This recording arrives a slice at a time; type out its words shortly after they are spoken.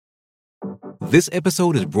This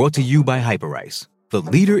episode is brought to you by Hyperice, the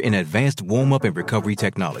leader in advanced warm-up and recovery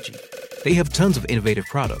technology. They have tons of innovative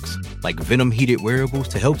products, like Venom-heated wearables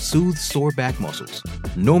to help soothe sore back muscles,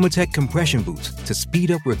 Normatec compression boots to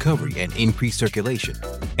speed up recovery and increase circulation,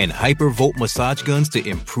 and Hypervolt massage guns to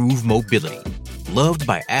improve mobility. Loved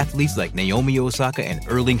by athletes like Naomi Osaka and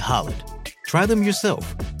Erling Haaland. Try them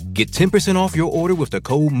yourself. Get 10% off your order with the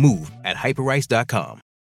code MOVE at Hyperice.com.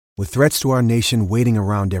 With threats to our nation waiting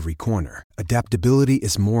around every corner, adaptability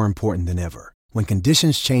is more important than ever. When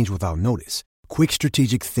conditions change without notice, quick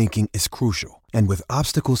strategic thinking is crucial. And with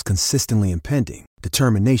obstacles consistently impending,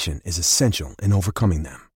 determination is essential in overcoming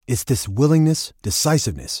them. It's this willingness,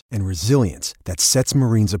 decisiveness, and resilience that sets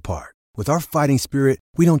Marines apart. With our fighting spirit,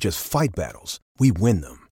 we don't just fight battles, we win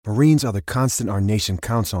them. Marines are the constant our nation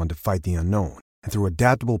counts on to fight the unknown. And through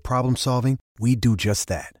adaptable problem solving, we do just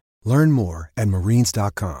that. Learn more at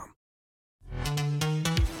marines.com.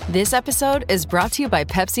 This episode is brought to you by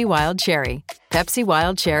Pepsi Wild Cherry. Pepsi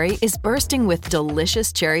Wild Cherry is bursting with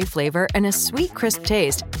delicious cherry flavor and a sweet, crisp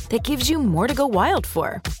taste that gives you more to go wild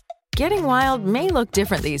for. Getting wild may look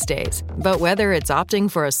different these days, but whether it's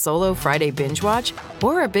opting for a solo Friday binge watch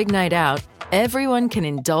or a big night out, everyone can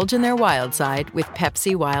indulge in their wild side with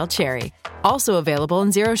Pepsi Wild Cherry. Also available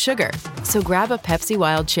in Zero Sugar. So grab a Pepsi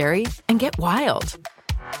Wild Cherry and get wild.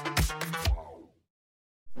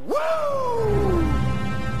 Woo!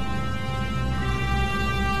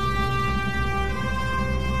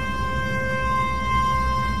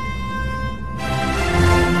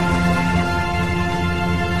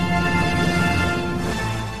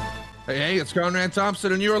 Hey, it's Conrad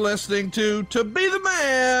Thompson, and you're listening to Be the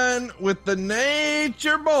Man with the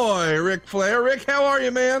Nature Boy, Ric Flair. Rick, how are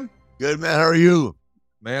you, man? Good, man. How are you?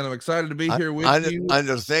 Man, I'm excited to be here with you. On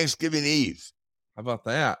Thanksgiving Eve. How about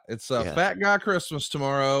that? It's Fat Guy Christmas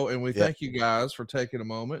tomorrow, and we thank you guys for taking a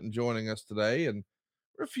moment and joining us today. And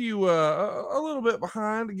we're a little bit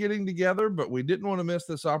behind getting together, but we didn't want to miss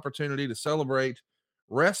this opportunity to celebrate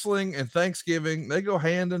wrestling and Thanksgiving. They go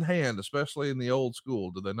hand in hand, especially in the old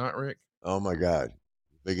school. Do they not, Rick? Oh, my God.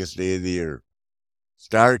 Biggest day of the year.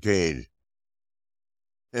 Starrcade.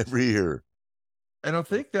 Every year. And I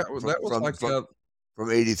think that was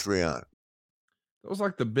from 83 on. That was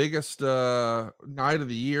like the biggest night of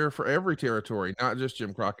the year for every territory, not just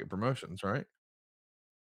Jim Crockett Promotions, right?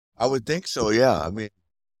 I would think so, yeah. I mean,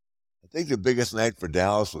 I think the biggest night for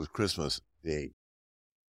Dallas was Christmas Day.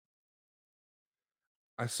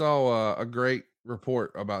 I saw a great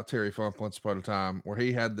report about Terry Funk once upon a time where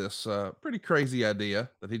he had this pretty crazy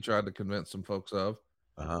idea that he tried to convince some folks of.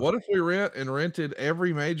 What if we rented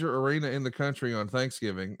every major arena in the country on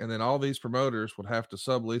Thanksgiving, and then all these promoters would have to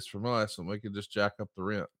sublease from us, and we could just jack up the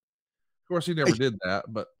rent? Of course, he never did that,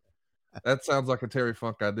 but that sounds like a Terry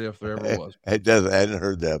Funk idea if there ever was. It does. I hadn't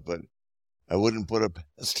heard that, but I wouldn't put it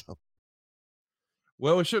past him.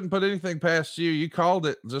 Well, we shouldn't put anything past you. You called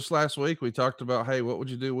it just last week. We talked about, hey, what would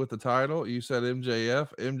you do with the title? You said MJF.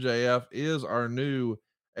 MJF is our new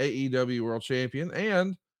AEW World Champion,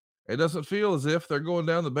 and it doesn't feel as if they're going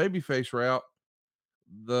down the babyface route.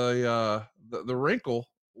 The wrinkle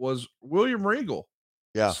was William Regal,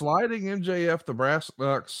 sliding MJF the brass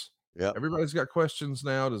knucks. Yeah, everybody's got questions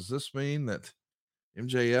now. Does this mean that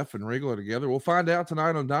MJF and Regal are together? We'll find out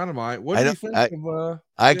tonight on Dynamite. What do you think of?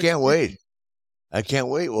 I can't wait. I can't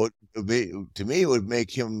wait. Well, to me, it would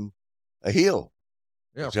make him a heel.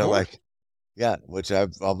 Yeah, which I like. Yeah, which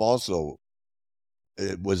I've also.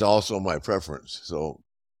 It was also my preference. So,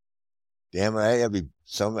 damn it, I had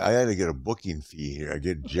to get a booking fee here. I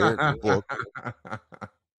get Jarrett to book.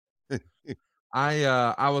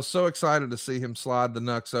 I was so excited to see him slide the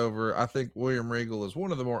Knucks over. I think William Regal is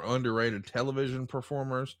one of the more underrated television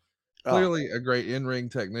performers. Clearly a great in-ring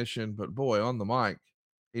technician, but boy, on the mic,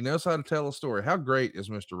 he knows how to tell a story. How great is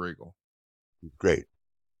Mr. Regal? Great.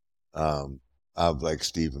 I've like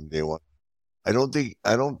Steve from day one. I don't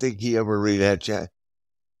think he ever really had chance.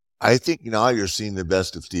 I think now you're seeing the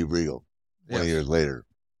best of Steve Regal 20 years later,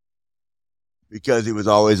 because he was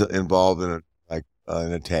always involved in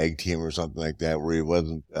a tag team or something like that, where he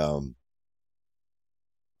wasn't, where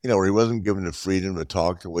he wasn't given the freedom to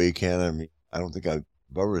talk the way he can. I mean, I don't think I've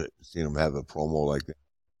ever seen him have a promo like that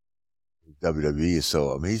in WWE.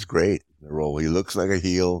 So, I mean, he's great in the role. He looks like a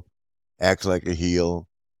heel, acts like a heel,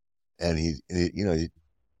 and he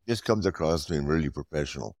just comes across being really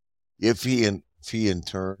professional. If he in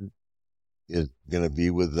turn is going to be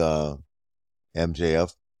with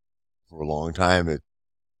MJF for a long time, I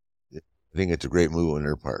think it's a great move on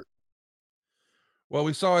their part. Well,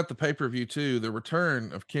 we saw at the pay-per-view too, the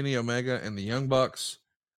return of Kenny Omega and the Young Bucks.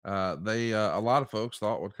 They a lot of folks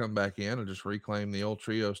thought would come back in and just reclaim the old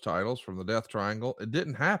trios titles from the Death Triangle. It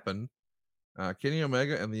didn't happen. Kenny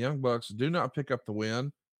Omega and the Young Bucks do not pick up the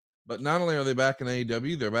win. But not only are they back in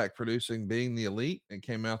AEW, they're back producing Being the Elite. It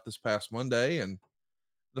came out this past Monday, and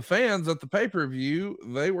the fans at the pay-per-view,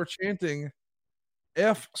 they were chanting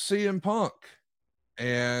F CM Punk.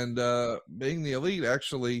 And Being the Elite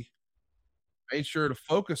actually made sure to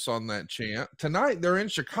focus on that chant. Tonight they're in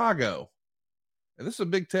Chicago. And this is a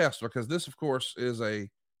big test because this, of course, is a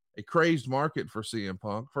crazed market for CM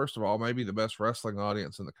Punk. First of all, maybe the best wrestling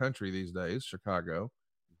audience in the country these days, Chicago.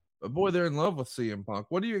 But boy, they're in love with CM Punk.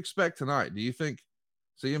 What do you expect tonight? Do you think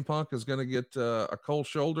CM Punk is going to get a cold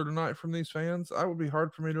shoulder tonight from these fans? That would be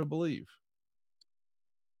hard for me to believe.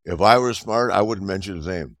 If I were smart, I wouldn't mention his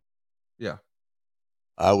name. Yeah.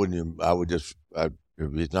 I wouldn't even,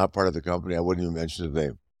 if he's not part of the company, I wouldn't even mention his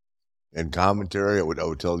name. In commentary, I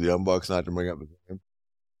would tell the Young Bucks not to bring up his name.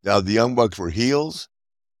 Now, the Young Bucks were heels,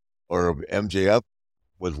 or MJF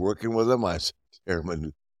was working with them. I said,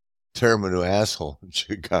 tear him a new asshole in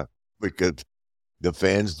Chicago, because the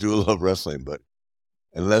fans do love wrestling, but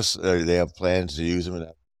unless they have plans to use him,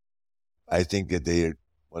 I think that they,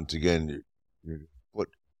 once again, you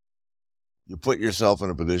put yourself in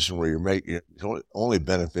a position where it only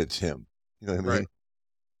benefits him. You know what I mean? Right.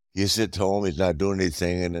 You sit home, he's not doing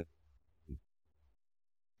anything, and then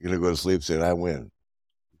you're going to go to sleep saying, I win.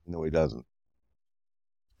 No, he doesn't.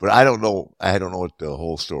 But I don't know what the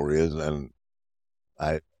whole story is, and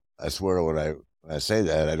I swear when I say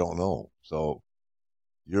that, I don't know. So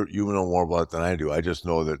you know more about it than I do. I just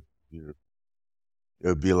know that it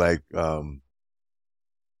would be like going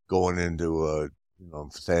into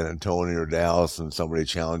San Antonio or Dallas and somebody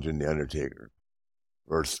challenging The Undertaker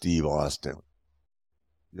or Steve Austin.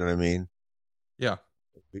 You know what I mean? Yeah.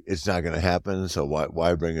 It's not going to happen, so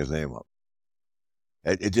why bring his name up?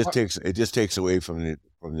 It just takes away from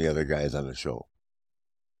the other guys on the show.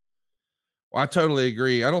 Well, I totally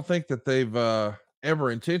agree. I don't think that they've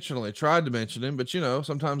ever intentionally tried to mention him, but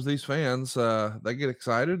sometimes these fans they get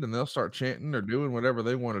excited and they'll start chanting or doing whatever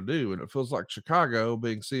they want to do, and it feels like Chicago,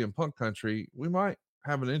 being CM Punk country, we might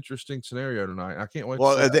have an interesting scenario tonight. I can't wait.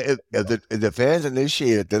 Well, if the fans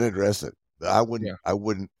initiate it, then address it. I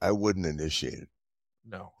wouldn't initiate it.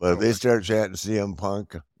 No, but if they start chanting CM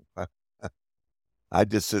Punk, I'd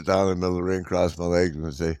just sit down in the middle of the ring, cross my legs,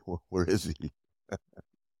 and say, "Where is he?"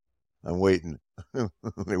 I'm waiting.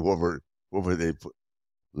 Whoever they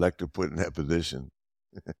elect to put in that position.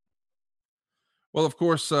 Well, of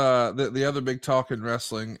course, the other big talk in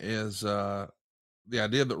wrestling is the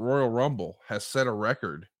idea that Royal Rumble has set a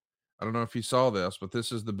record. I don't know if you saw this, but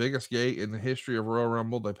this is the biggest gate in the history of Royal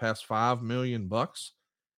Rumble. They passed $5 million,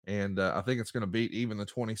 and I think it's going to beat even the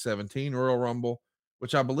 2017 Royal Rumble,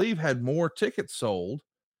 which I believe had more tickets sold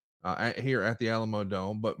here at the Alamo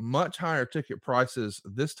Dome, but much higher ticket prices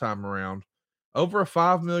this time around. Over a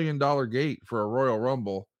 $5 million gate for a Royal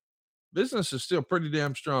Rumble. Business is still pretty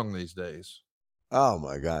damn strong these days. Oh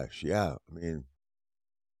my gosh, yeah. I mean,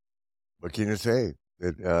 what can you say?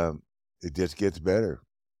 It just gets better.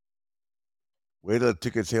 Wait till the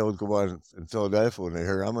ticket sales go on in Philadelphia when they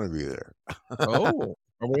hear I'm going to be there. Oh,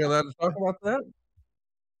 are we allowed to talk about that?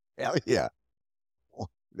 Hell yeah.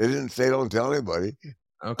 They didn't say don't tell anybody.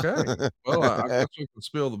 Okay. Well, I guess we can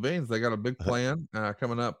spill the beans. They got a big plan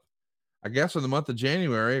coming up, I guess, in the month of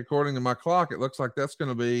January. According to my clock, it looks like that's going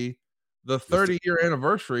to be the 30-year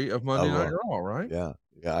anniversary of Monday Night Raw, right? Yeah.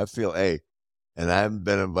 Yeah, I feel, and I haven't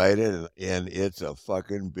been invited, and it's a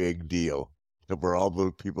fucking big deal. So for all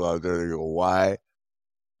those people out there that go, why?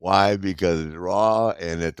 Why? Because it's Raw,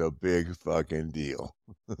 and it's a big fucking deal.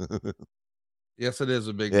 Yes, it is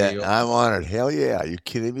a big deal. I'm honored. Hell yeah. Are you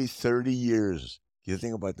kidding me? 30 years. Can you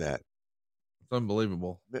think about that? It's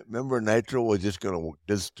unbelievable. Remember, Nitro was just going to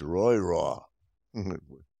destroy Raw.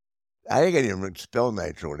 I can't even spell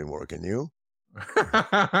Nitro anymore. Can you?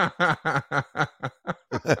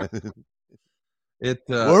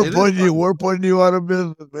 We're putting you out of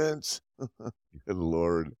business, Vince. Good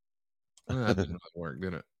Lord. That didn't really work,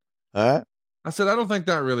 did it? Huh? I said, I don't think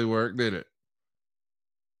that really worked, did it?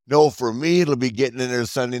 No, for me, it'll be getting in there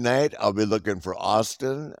Sunday night. I'll be looking for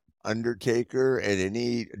Austin, Undertaker, and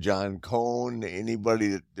any John Cone,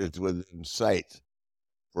 anybody that's within sight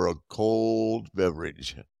for a cold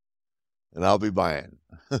beverage. And I'll be buying.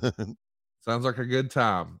 Sounds like a good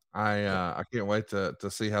time. I can't wait to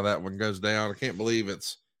see how that one goes down. I can't believe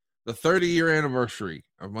it's the 30-year anniversary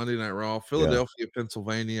of Monday Night Raw, Philadelphia,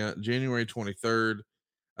 Pennsylvania, January 23rd.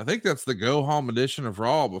 I think that's the go-home edition of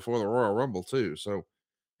Raw before the Royal Rumble, too. So,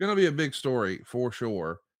 going to be a big story for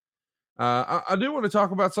sure. I do want to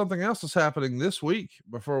talk about something else that's happening this week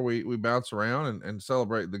before we bounce around and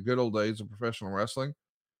celebrate the good old days of professional wrestling.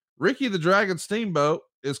 Ricky the Dragon Steamboat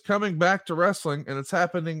is coming back to wrestling, and it's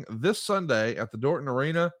happening this Sunday at the Dorton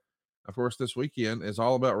Arena. Of course, this weekend is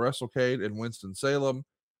all about WrestleCade in Winston-Salem.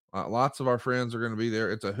 Lots of our friends are going to be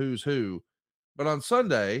there. It's a who's who. But on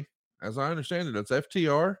Sunday, as I understand it, it's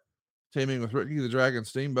FTR teaming with Ricky the Dragon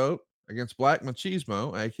Steamboat against Black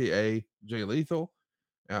Machismo, aka Jay Lethal.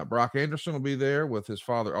 Brock Anderson will be there with his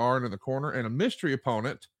father Arn in the corner, and a mystery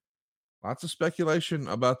opponent. Lots of speculation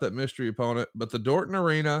about that mystery opponent, but the Dorton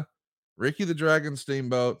Arena, Ricky the Dragon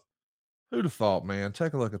Steamboat. Who'd have thought, man?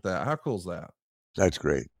 Take a look at that. How cool is that? That's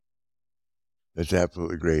great. That's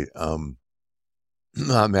absolutely great. I'm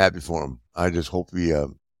happy for him. I just hope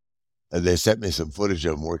they sent me some footage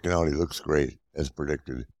of him working out. He looks great, as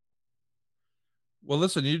predicted. Well,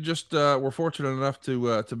 listen, you just were fortunate enough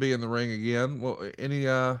to be in the ring again. Well, any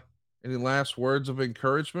last words of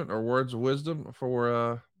encouragement or words of wisdom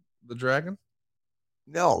for the Dragon?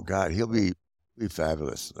 No, God, he'll be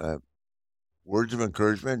fabulous. Words of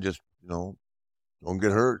encouragement, just don't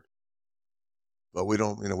get hurt. But we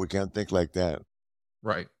don't, we can't think like that.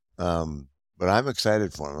 Right. But I'm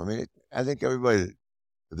excited for him. I mean, I think everybody,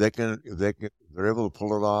 if they're able to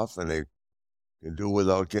pull it off and they can do it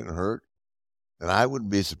without getting hurt, then I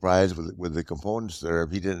wouldn't be surprised with the components there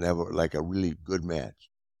if he didn't have a really good match.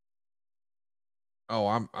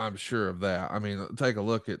 Oh, I'm sure of that. I mean, take a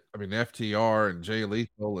look at FTR and Jay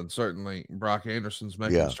Lethal, and certainly Brock Anderson's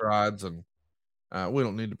making strides, and we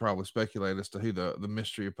don't need to probably speculate as to who the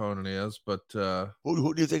mystery opponent is, but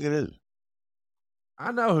who do you think it is?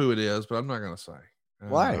 I know who it is, but I'm not going to say.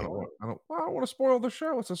 Why? I don't want to spoil the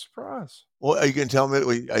show. It's a surprise. Well, you can tell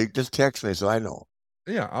me. Just text me so I know.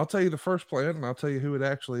 Yeah, I'll tell you the first plan, and I'll tell you who it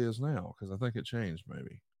actually is now, because I think it changed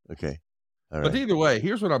maybe. Okay. All right. But either way,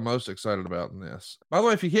 here's what I'm most excited about in this. By the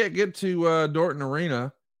way, if you can't get to Dorton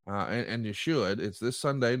Arena, and you should, it's this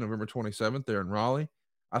Sunday, November 27th, there in Raleigh.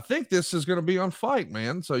 I think this is going to be on Fight,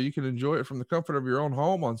 man, so you can enjoy it from the comfort of your own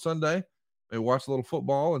home on Sunday. Maybe watch a little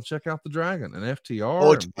football and check out the Dragon and FTR.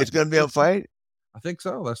 Oh, it's going to be on Fight? I think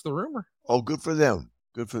so. That's the rumor. Oh, good for them.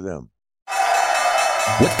 Good for them.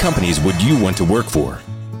 What companies would you want to work for?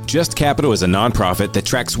 Just Capital is a nonprofit that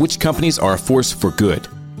tracks which companies are a force for good.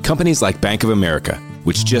 Companies like Bank of America,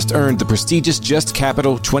 which just earned the prestigious Just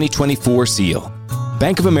Capital 2024 seal.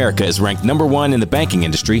 Bank of America is ranked #1 in the banking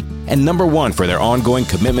industry and #1 for their ongoing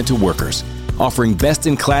commitment to workers, offering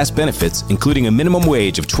best-in-class benefits, including a minimum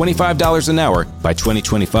wage of $25 an hour by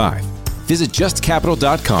 2025. Visit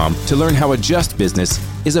justcapital.com to learn how a just business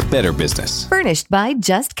is a better business. Furnished by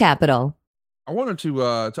Just Capital. I wanted to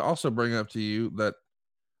also bring up to you that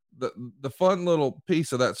the fun little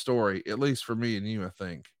piece of that story, at least for me and you, I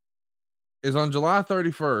think, is on July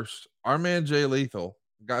 31st, our man Jay Lethal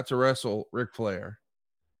got to wrestle Ric Flair.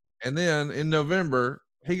 And then in November,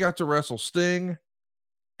 he got to wrestle Sting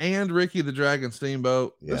and Ricky the Dragon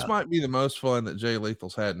Steamboat. Yeah. This might be the most fun that Jay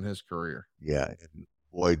Lethal's had in his career. Yeah.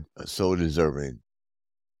 Boy, so deserving.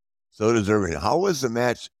 So deserving. How was the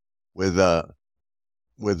match with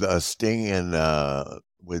Sting and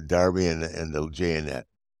with Darby and the Jay?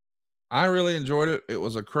 I really enjoyed it. It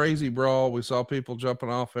was a crazy brawl. We saw people jumping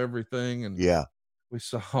off everything, and we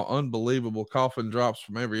saw unbelievable coffin drops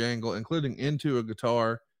from every angle, including into a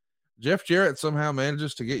guitar. Jeff Jarrett somehow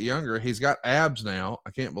manages to get younger. He's got abs now. I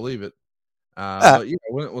can't believe it. But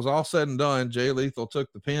when it was all said and done, Jay Lethal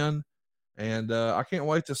took the pin, and I can't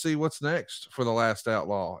wait to see what's next for the Last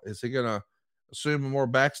Outlaw. Is he going to assume a more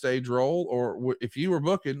backstage role, or if you were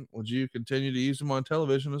booking, would you continue to use him on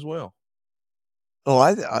television as well? Oh,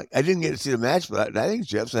 I didn't get to see the match, but I think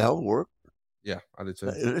Jeff's a hell of a worker. Yeah, I did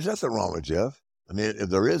too. There's nothing wrong with Jeff. I mean, if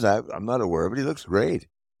there is, I'm not aware of it. He looks great.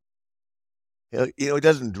 He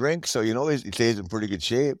doesn't drink, so he stays in pretty good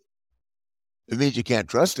shape. It means you can't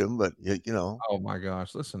trust him, but Oh my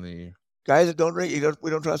gosh, listen to you. Guys that don't drink,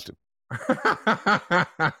 we don't trust him.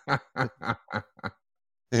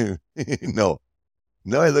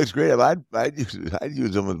 No, he looks great. I'd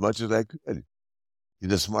use him as much as I could.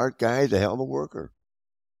 He's a smart guy. He's a hell of a worker.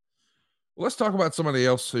 Well, let's talk about somebody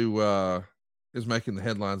else who is making the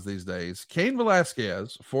headlines these days. Cain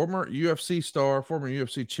Velasquez, former UFC star, former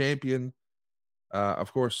UFC champion.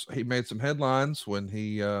 Of course, he made some headlines when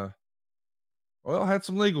he had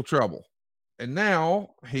some legal trouble. And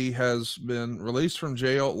now he has been released from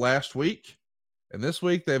jail last week. And this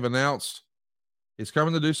week they've announced he's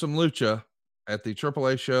coming to do some lucha at the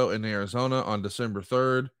AAA show in Arizona on December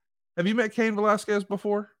 3rd. Have you met Cain Velasquez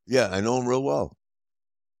before? Yeah, I know him real well.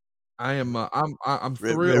 I'm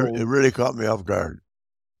thrilled. It really caught me off guard.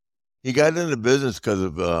 He got into business because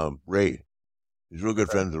of Ray. He's real good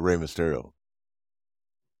friends with Rey Mysterio.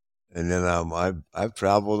 And then I've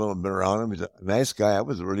traveled with him, I've been around him. He's a nice guy. I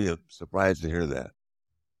was really surprised to hear that.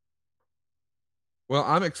 Well,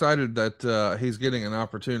 I'm excited that he's getting an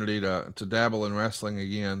opportunity to dabble in wrestling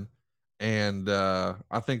again, and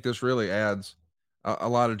I think this really adds a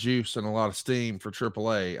lot of juice and a lot of steam for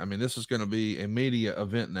AAA. I mean, this is going to be a media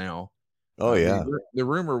event now. Oh yeah, The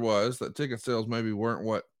rumor was that ticket sales maybe weren't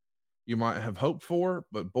what you might have hoped for,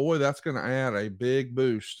 but boy, that's going to add a big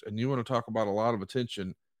boost. And you want to talk about a lot of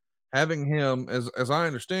attention. Having him, as I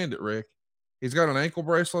understand it, Rick, he's got an ankle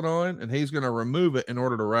bracelet on, and he's going to remove it in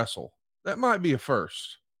order to wrestle. That might be a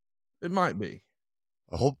first. It might be.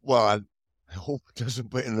 I hope. Well, I hope it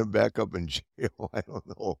doesn't put him back up in jail. I don't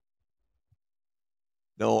know.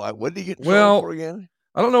 No, what did he get in trouble for again?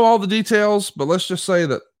 I don't know all the details, but let's just say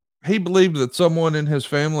that he believed that someone in his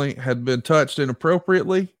family had been touched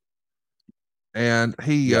inappropriately, and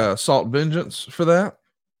he sought vengeance for that.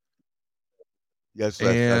 Yes,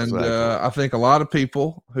 that's I think a lot of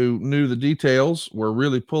people who knew the details were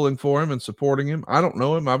really pulling for him and supporting him. I don't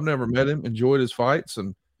know him. I've never met him, enjoyed his fights,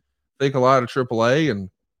 and think a lot of AAA. And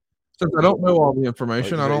since I don't know all the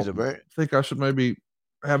information, I don't think I should maybe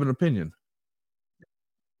have an opinion.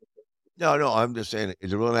 No, I'm just saying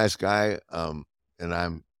he's a real nice guy. And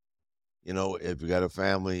I'm, if you got a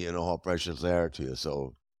family, you know how precious they are to you.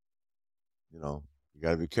 So, you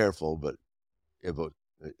got to be careful. But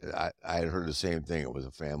I had heard the same thing. It was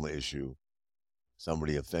a family issue.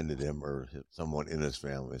 Somebody offended him or someone in his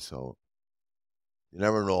family. So you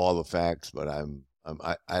never know all the facts, but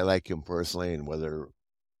I like him personally, and whether,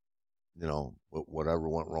 whatever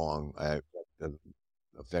went wrong, I doesn't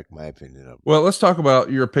affect my opinion of it. Well, let's talk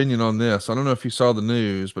about your opinion on this. I don't know if you saw the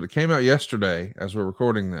news, but it came out yesterday as we're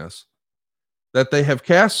recording this, that they have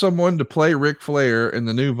cast someone to play Ric Flair in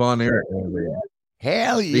the new Von Erich movie.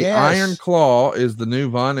 Hell yes. The Iron Claw is the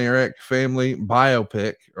new Von Erich family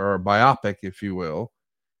biopic, or biopic, if you will.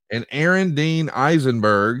 And Aaron Dean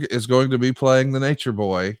Eisenberg is going to be playing the Nature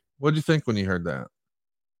Boy. What did you think when you heard that?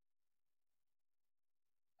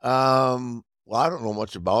 Well, I don't know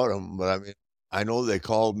much about him, but I mean, I know they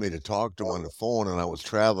called me to talk to him on the phone, and I was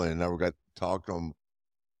traveling and never got to talk to him.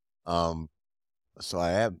 So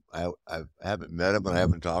I haven't met him and I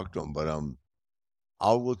haven't talked to him, but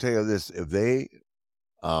I will tell you this: if they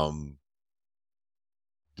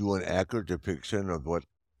do an accurate depiction of what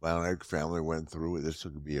Von Erich family went through, this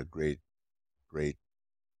would be a great.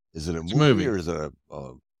 Is it a movie or is it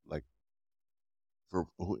a like for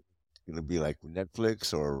going to be like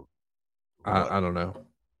Netflix or? I don't know.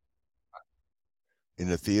 In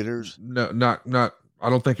the theaters? No, not. I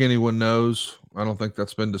don't think anyone knows. I don't think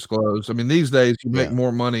that's been disclosed. I mean, these days you make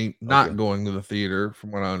more money not going to the theater, from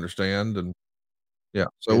what I understand, and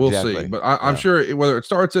so we'll see. But I'm sure whether it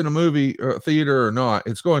starts in a movie theater or not,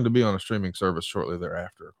 it's going to be on a streaming service shortly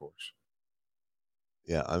thereafter, of course.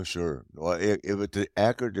 Yeah, I'm sure. Well, if it's an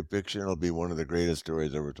accurate depiction, it'll be one of the greatest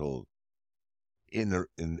stories ever told in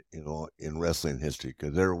wrestling history,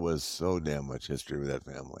 because there was so damn much history with that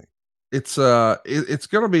family. It's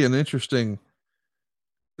going to be interesting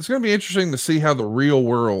to see how the real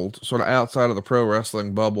world, sort of outside of the pro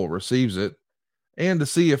wrestling bubble, receives it, and to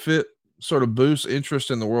see if it sort of boosts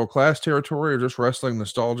interest in the world class territory or just wrestling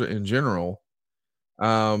nostalgia in general.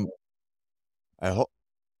 I hope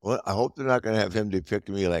they're not going to have him depict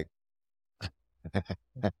me like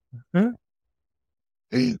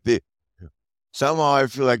somehow I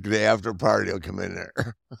feel like the after party will come in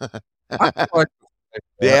there.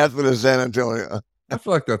 The athlete of San Antonio. I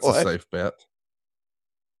feel like that's a safe bet.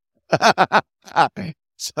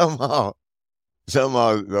 Somehow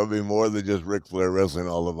there'll be more than just Ric Flair wrestling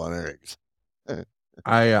all of Von Erichs.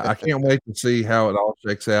 I can't wait to see how it all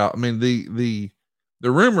shakes out. I mean, the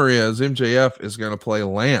rumor is MJF is going to play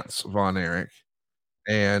Lance Von Erich,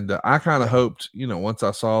 and I kind of hoped, once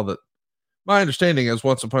I saw that. My understanding is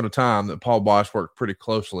once upon a time that Paul Bosch worked pretty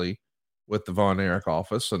closely with the Von Erich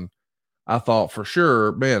office, and I thought for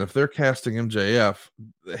sure, man, if they're casting MJF,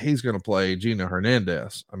 he's going to play Gino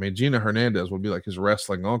Hernandez. I mean, Gino Hernandez would be like his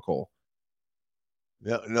wrestling uncle.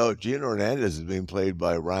 No, Gino Hernandez is being played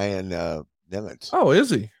by Ryan Nemeth. Oh, is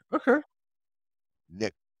he? Okay.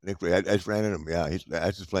 Nick, I just ran into him. Yeah,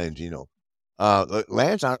 that's just playing Gino.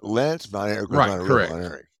 Lance Von Erich was not a real Von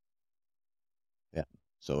Erich. Yeah,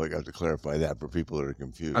 so I got to clarify that for people that are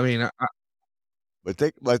confused. I mean, but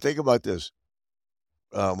think about this.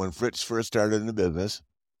 When Fritz first started in the business,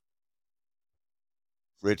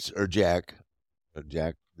 Jack,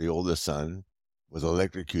 the oldest son, was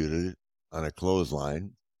electrocuted on a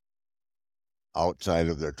clothesline outside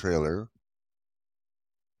of their trailer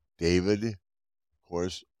David, of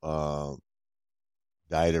course,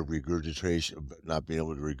 died of regurgitation, not being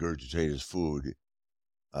able to regurgitate his food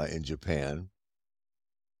in Japan.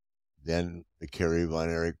 Then the Kerry Von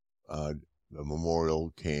Erich the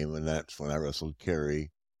memorial came, and that's when I wrestled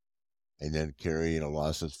Kerry. And then Kerry,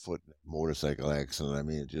 lost his foot in a motorcycle accident. I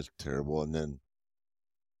mean, it's just terrible. And then,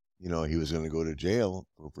 he was going to go to jail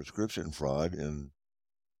for prescription fraud, and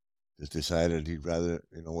just decided he'd rather,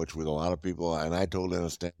 which with a lot of people, and I totally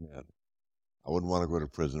understand that. I wouldn't want to go to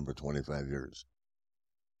prison for 25 years.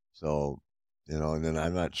 So, and then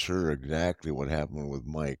I'm not sure exactly what happened with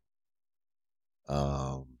Mike.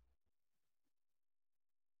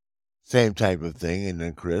 Same type of thing, and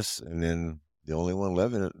then Chris, and then the only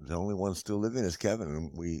one still living is Kevin,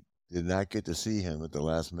 and we did not get to see him at the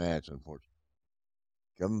last match, unfortunately.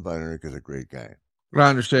 Kevin Von Erich is a great guy. What I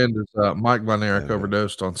understand is Mike Von Erich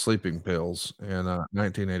overdosed on sleeping pills in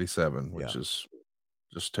 1987, which is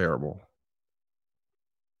just terrible.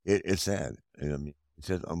 It's sad. I mean, it's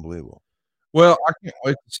just unbelievable. Well, I can't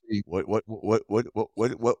wait to see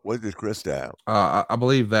what did Chris die? I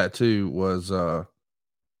believe that too was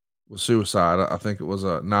suicide. I think it was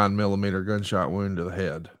a 9mm gunshot wound to the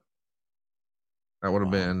head. That would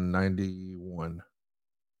have been 91.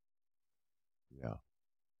 Yeah.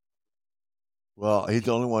 Well, he's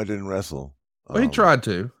the only one who didn't wrestle. Well, he tried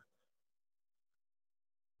to.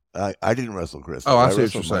 I didn't wrestle Chris. Oh, I see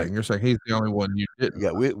what you're saying. Mike. You're saying he's the only one you didn't.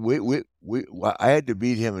 Yeah, I had to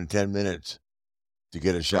beat him in 10 minutes to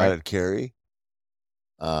get a shot at Kerry.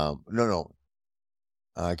 No.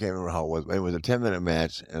 I can't remember how it was. It was a 10-minute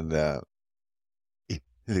match, and the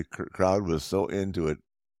crowd was so into it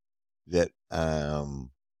that I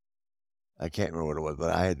can't remember what it was, but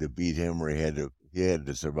I had to beat him, or he had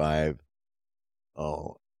to survive.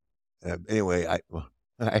 Oh, anyway,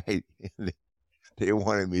 they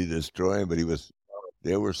wanted me to destroy him, but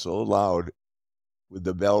they were so loud. With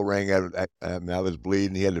the bell rang, I was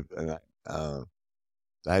bleeding. I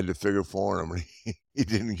had to figure for him. He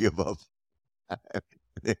didn't give up.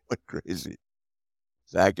 They went crazy.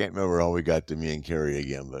 So I can't remember how we got to me and Kerry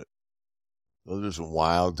again, but those are some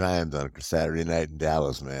wild times on a Saturday night in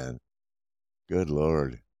Dallas, man. Good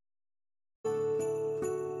Lord.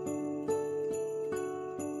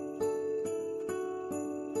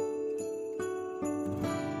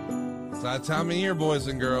 It's that time of year, boys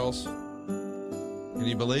and girls. Can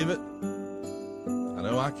you believe it? I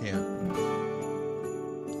know I can't.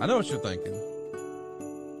 I know what you're thinking.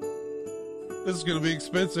 This is going to be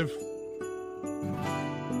expensive.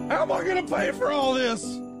 How am I going to pay for all this?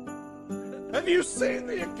 Have you seen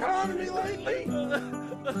the economy lately?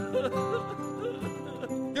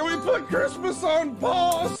 Can we put Christmas on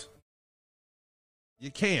pause?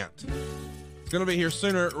 You can't. It's going to be here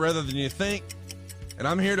sooner rather than you think. And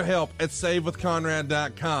I'm here to help at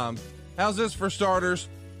SaveWithConrad.com. How's this for starters?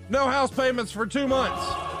 No house payments for 2 months.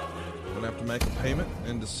 You don't have to make a payment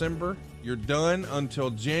in December. You're done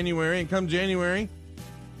until January, and come January,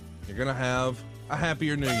 you're going to have a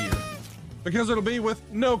happier new year. Because it'll be with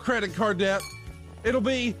no credit card debt. It'll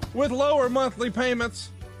be with lower monthly payments.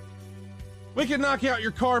 We can knock out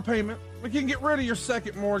your car payment. We can get rid of your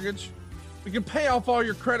second mortgage. We can pay off all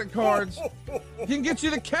your credit cards. We can get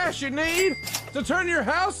you the cash you need to turn your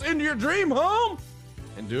house into your dream home.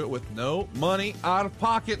 And do it with no money out of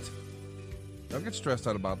pocket. Don't get stressed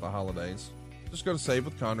out about the holidays. Just go to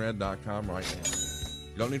SaveWithConrad.com right now.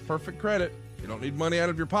 You don't need perfect credit. You don't need money out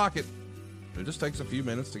of your pocket. It just takes a few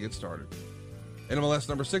minutes to get started. NMLS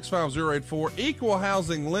number 65084, equal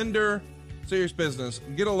housing lender. Serious business.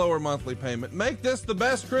 Get a lower monthly payment. Make this the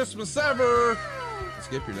best Christmas ever.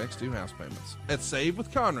 Skip your next 2 house payments at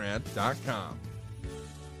SaveWithConrad.com.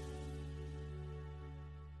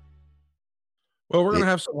 Well, we're going to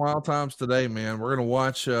have some wild times today, man. We're going to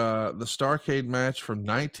watch the Starrcade match from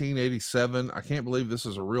 1987. I can't believe this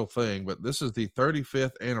is a real thing, but this is the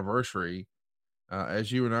 35th anniversary.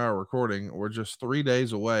 As you and I are recording, we're just 3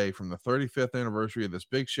 days away from the 35th anniversary of this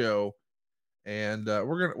big show. And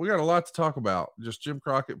we got a lot to talk about. Just Jim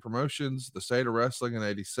Crockett Promotions, the state of wrestling in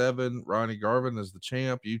 87, Ronnie Garvin as the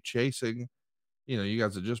champ, you chasing, you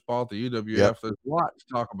guys have just bought the UWF. Yep. There's a lot to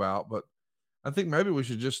talk about, but I think maybe we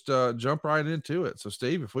should just jump right into it. So,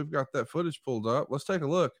 Steve, if we've got that footage pulled up, let's take a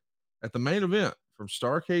look at the main event from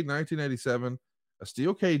Starrcade 1987, a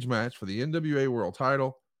steel cage match for the NWA World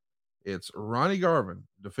title. It's Ronnie Garvin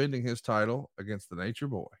defending his title against the Nature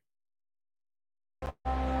Boy.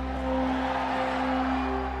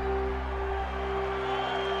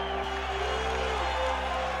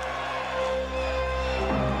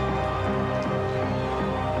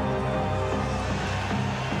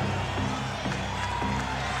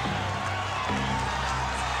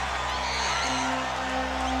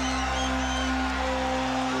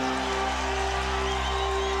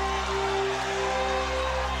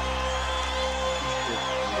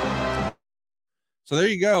 So there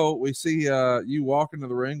you go. We see you walk into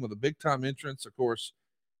the ring with a big time entrance. Of course,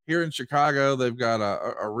 here in Chicago, they've got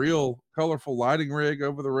a real colorful lighting rig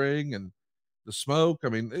over the ring and the smoke. I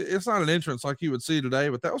mean, it's not an entrance like you would see today,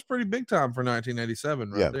 but that was pretty big time for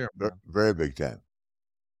 1987 right there. Very big time.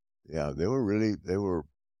 Yeah, they were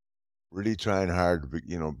really trying hard to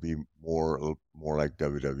be more like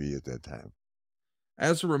WWE at that time.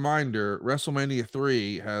 As a reminder, WrestleMania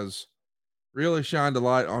 3 has really shined a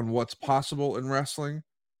light on what's possible in wrestling.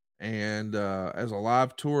 And as a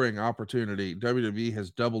live touring opportunity, WWE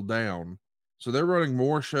has doubled down. So they're running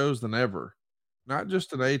more shows than ever. Not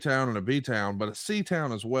just an A-town and a B-town, but a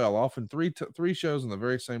C-town as well. Often three shows on the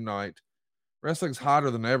very same night. Wrestling's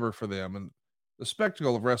hotter than ever for them. And the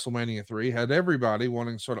spectacle of WrestleMania 3 had everybody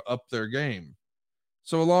wanting to sort of up their game.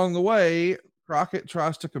 So along the way, Crockett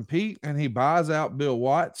tries to compete and he buys out Bill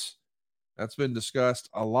Watts. That's been discussed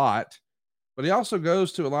a lot. But he also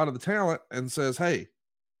goes to a lot of the talent and says, hey,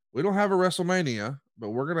 we don't have a WrestleMania, but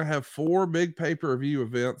we're going to have 4 big pay-per-view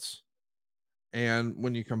events. And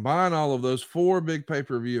when you combine all of those 4 big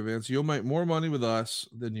pay-per-view events, you'll make more money with us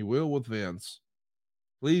than you will with Vince.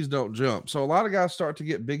 Please don't jump. So a lot of guys start to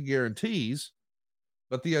get big guarantees,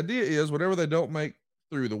 but the idea is whatever they don't make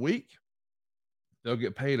through the week, they'll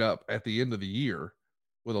get paid up at the end of the year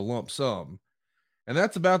with a lump sum. And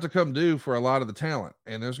that's about to come due for a lot of the talent.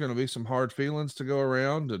 And there's going to be some hard feelings to go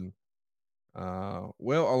around. And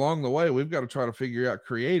well, along the way, we've got to try to figure out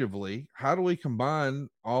creatively, how do we combine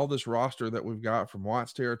all this roster that we've got from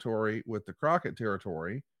Watts territory with the Crockett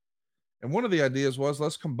territory? And one of the ideas was,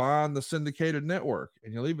 let's combine the syndicated network.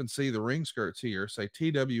 And you'll even see the ring skirts here say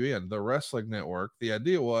TWN, the wrestling network. The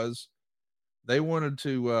idea was they wanted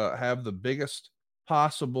to have the biggest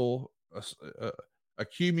possible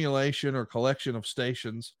accumulation or collection of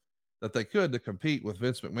stations that they could to compete with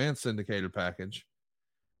Vince McMahon's syndicated package.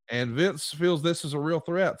 And Vince feels this is a real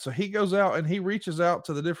threat. So he goes out and he reaches out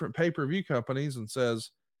to the different pay-per-view companies and says,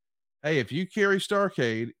 hey, if you carry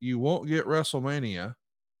Starrcade, you won't get WrestleMania.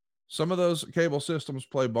 Some of those cable systems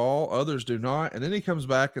play ball, others do not. And then he comes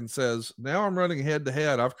back and says, now I'm running head to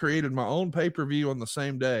head. I've created my own pay-per-view on the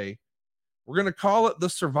same day. We're going to call it the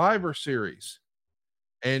Survivor Series.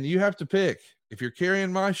 And you have to pick. If you're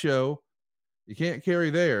carrying my show, you can't carry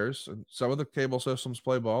theirs. And some of the cable systems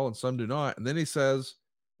play ball and some do not. And then he says,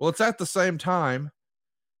 well, it's at the same time.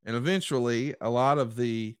 And eventually a lot of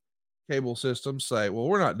the cable systems say, well,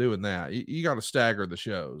 we're not doing that. You got to stagger the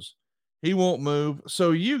shows. He won't move.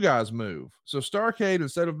 So you guys move. So Starrcade,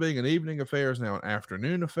 instead of being an evening affair, is now an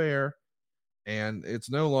afternoon affair. And it's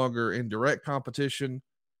no longer in direct competition.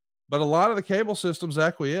 But a lot of the cable systems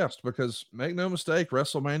acquiesced because, make no mistake,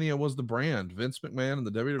 WrestleMania was the brand. Vince McMahon and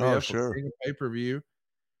the WWF were bringing pay-per-view.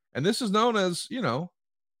 And this is known as,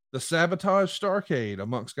 the sabotage Starrcade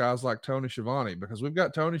amongst guys like Tony Schiavone, because we've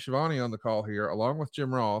got Tony Schiavone on the call here, along with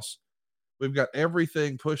Jim Ross. We've got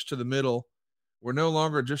everything pushed to the middle. We're no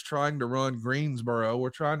longer just trying to run Greensboro.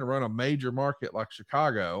 We're trying to run a major market like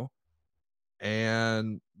Chicago.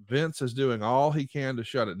 And Vince is doing all he can to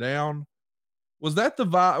shut it down. Was that the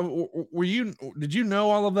vibe? Did you know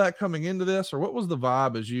all of that coming into this, or what was the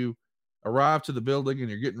vibe as you arrived to the building and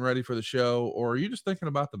you're getting ready for the show, or are you just thinking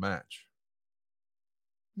about the match?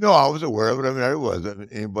 No, I was aware of it. I was.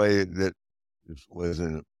 Anybody that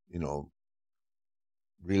wasn't,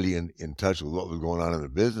 really in touch with what was going on in the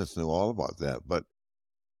business knew all about that. But,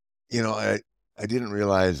 I didn't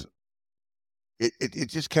realize it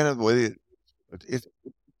just kind of the way it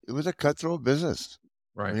was a cutthroat business.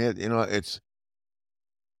 Right. I mean,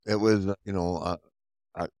 it was,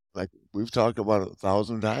 like we've talked about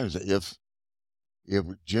 1,000 times. If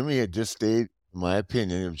Jimmy had just stayed, in my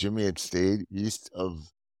opinion, if Jimmy had stayed east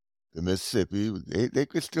of the Mississippi, they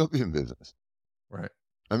could still be in business. Right.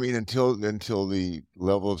 I mean, until the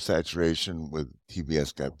level of saturation with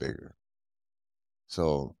TBS got bigger.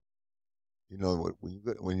 So,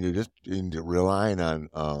 when you're just relying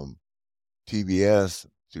on TBS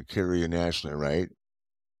to carry you nationally, right?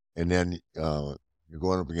 And then you're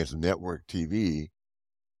going up against network TV.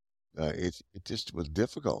 It just was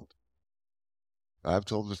difficult. I've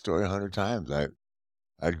told the story 100 times.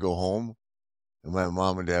 I'd go home, and my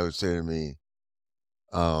mom and dad would say to me,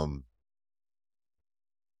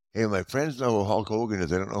 hey, my friends know who Hulk Hogan is.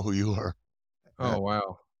 They don't know who you are. Oh,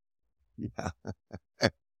 wow. Yeah.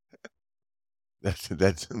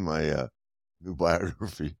 That's in my new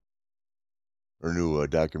biography or new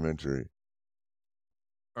documentary.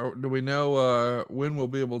 Do we know when we'll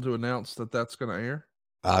be able to announce that that's going to air?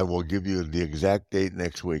 I will give you the exact date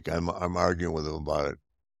next week. I'm arguing with them about it.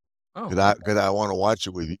 Oh, because I want to watch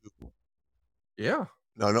it with you. Yeah.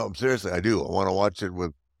 No, seriously, I do. I want to watch it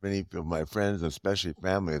with many of my friends, especially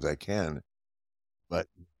family, as I can. But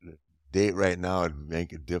the date right now would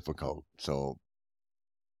make it difficult. So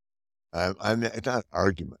it's not an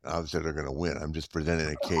argument. Obviously, they're going to win. I'm just presenting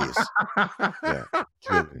a case. Yeah,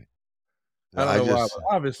 kidding. I don't know why, but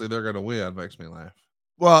obviously they're going to win. Makes me laugh.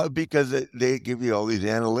 Well, because they give you all these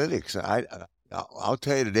analytics. I'll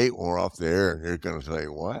tell you the date when we're off the air, and they're going to say,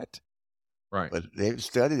 what? Right. But they've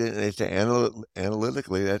studied it, and they say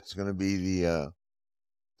analytically that's going to be the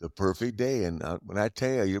perfect day. And when I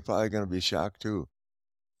tell you, you're probably going to be shocked too.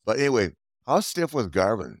 But anyway, how stiff was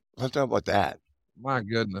Garvin? Let's talk about that. My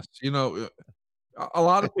goodness. A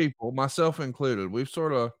lot of people, myself included, we've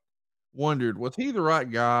sort of wondered, was he the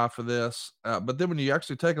right guy for this? But then when you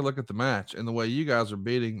actually take a look at the match and the way you guys are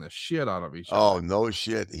beating the shit out of each other. Oh, no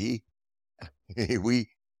shit. I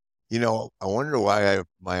wonder why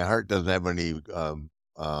my heart doesn't have any, like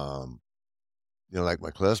my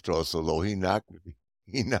cholesterol is so low. He knocked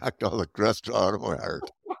all the cholesterol out of my heart.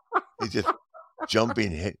 He just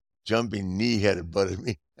jumping knee headed butt at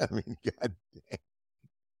me. I mean, God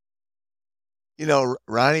damn.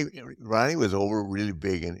 Ronnie was over really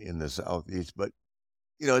big in the Southeast, but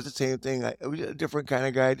it's the same thing. I was a different kind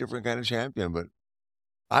of guy, different kind of champion, but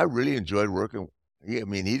I really enjoyed working. He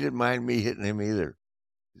didn't mind me hitting him either.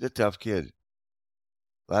 He's a tough kid.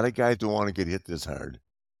 A lot of guys don't want to get hit this hard.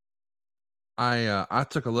 I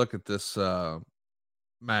took a look at this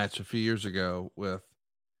match a few years ago with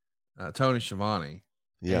Tony Schiavone.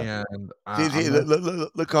 Yeah. And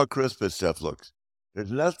look how crisp his stuff looks. There's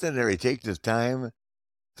nothing there. He takes his time.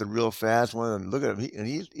 It's a real fast one. And look at him.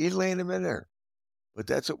 He's laying him in there. But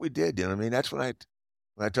that's what we did. You know what I mean? That's when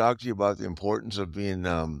I talked to you about the importance of being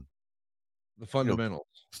the fundamentals.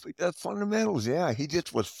 The fundamentals, yeah. He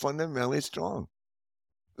just was fundamentally strong.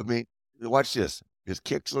 I mean, watch this. His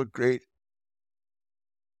kicks look great.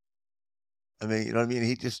 I mean, you know what I mean?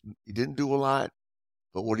 He didn't do a lot,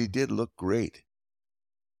 but what he did looked great.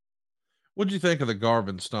 What do you think of the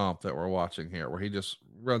Garvin stomp that we're watching here, where he just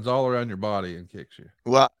runs all around your body and kicks you?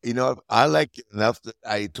 Well, I like it enough that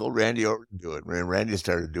I told Randy Orton to do it. When Randy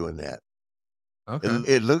started doing that, okay,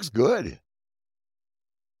 it looks good,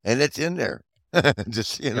 and it's in there.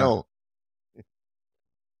 Just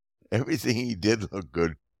everything he did looked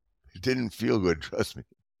good. It didn't feel good, trust me.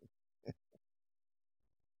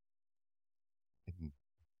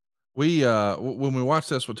 When we watched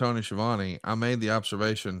this with Tony Schiavone, I made the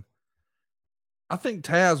observation. I think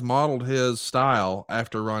Taz modeled his style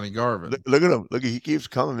after Ronnie Garvin. Look at him. Look, he keeps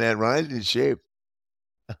coming, man. Ronnie's in shape.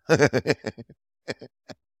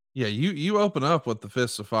 Yeah, you open up with the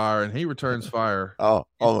fists of fire, and he returns fire. Oh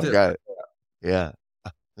my God. Yeah.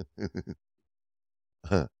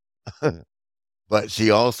 But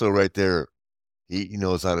she also right there, he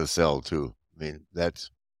knows how to sell too. I mean,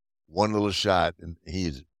 that's one little shot, and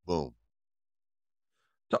he's boom.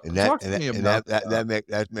 And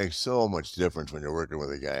that makes so much difference when you're working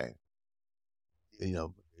with a guy.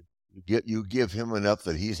 You give him enough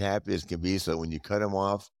that he's happy as can be. So when you cut him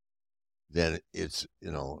off, then it's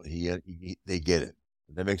they get it.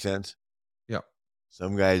 Does that make sense? Yeah.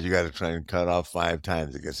 Some guys you got to try and cut off 5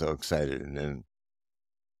 times. They get so excited, and then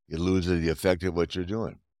you lose the effect of what you're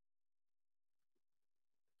doing.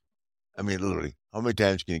 I mean, literally, how many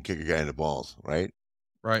times can you kick a guy in the balls, right?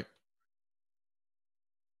 Right.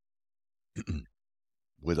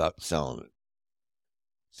 Without selling it.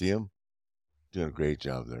 See him? Doing a great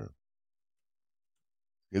job there.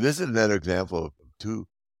 This is another example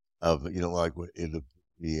of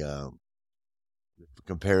the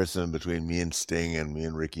comparison between me and Sting and me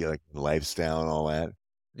and Ricky, like lifestyle and all that.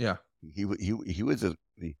 Yeah. He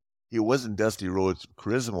wasn't Dusty Rhodes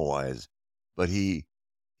charisma wise, but he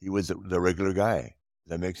was the regular guy. Does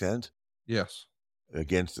that make sense? Yes.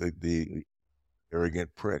 Against the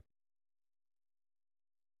arrogant prick.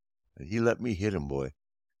 And he let me hit him, boy.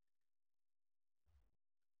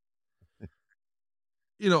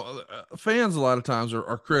 Fans a lot of times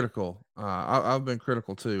are critical. I've been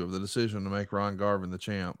critical too of the decision to make Ron Garvin the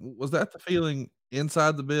champ. Was that the feeling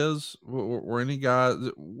inside the biz? Were any guys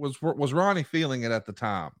was Ronnie feeling it at the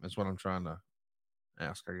time? Is what I'm trying to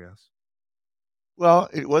ask, I guess. Well,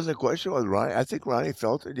 it wasn't a question with Ronnie. I think Ronnie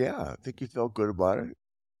felt it. Yeah, I think he felt good about it.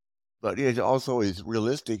 But it also is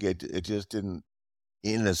realistic. It just didn't.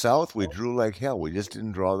 In the South, we drew like hell. We just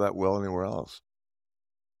didn't draw that well anywhere else.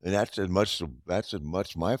 And that's as much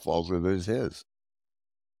my fault as it is his.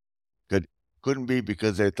 Couldn't be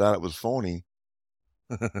because they thought it was phony.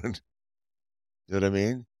 You know what I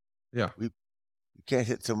mean? Yeah. You can't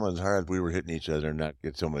hit someone as hard as we were hitting each other and not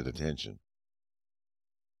get someone's attention.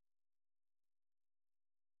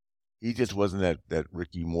 he just wasn't that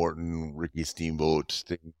Ricky Morton, Ricky Steamboat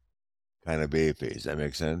kind of babyface. That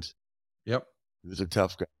makes sense? Yep. He was a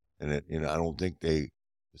tough guy. And I don't think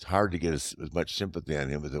it's hard to get as much sympathy on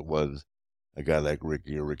him as it was a guy like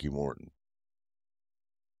Ricky or Ricky Morton.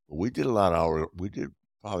 But we did a lot of hours. We did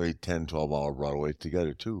probably 10, 12-hour Broadways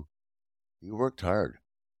together, too. He worked hard.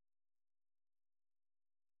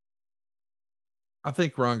 I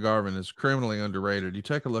think Ron Garvin is criminally underrated. You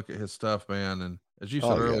take a look at his stuff, man, and as you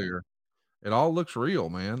said earlier, it all looks real,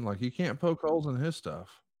 man. Like, you can't poke holes in his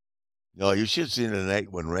stuff. No, you should have seen the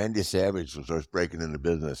night when Randy Savage was first breaking into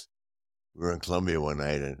business. We were in Columbia one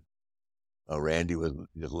night, and Randy was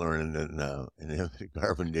just learning, and him and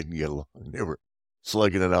Garvin didn't get along. They were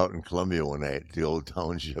slugging it out in Columbia one night at the old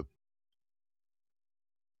township.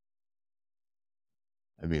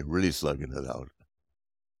 I mean, really slugging it out.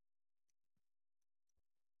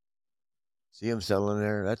 See him selling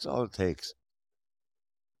there? That's all it takes.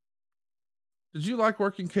 Did you like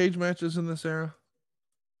working cage matches in this era?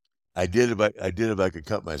 I did if I could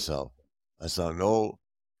cut myself. I saw no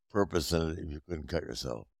purpose in it if you couldn't cut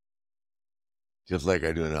yourself. Just like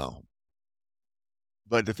I do now.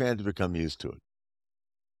 But the fans have become used to it.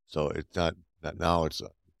 So it's not now it's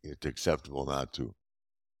acceptable not to.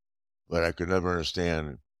 But I could never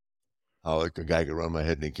understand how like a guy could run my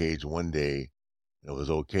head in a cage one day and it was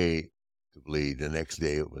okay to bleed, the next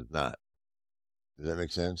day it was not. Does that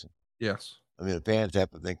make sense? Yes. I mean, the fans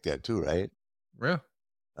have to think that too, right? Yeah.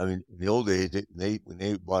 I mean, in the old days, when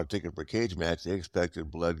they bought a ticket for a cage match, they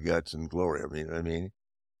expected blood, guts, and glory. I mean, you know what I mean?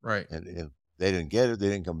 Right. And if they didn't get it, they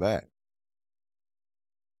didn't come back.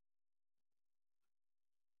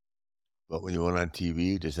 But when you went on TV,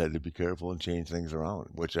 you just had to be careful and change things around,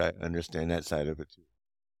 which I understand that side of it too.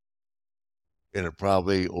 And it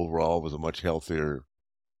probably overall was much healthier,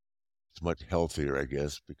 I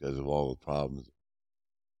guess, because of all the problems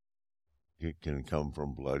that can come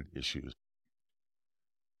from blood issues.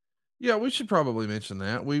 Yeah, we should probably mention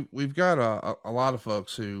that. We've got a lot of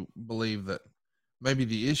folks who believe that maybe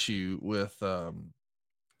the issue with blood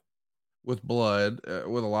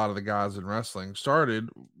with a lot of the guys in wrestling started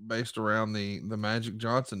based around the Magic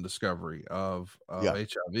Johnson discovery of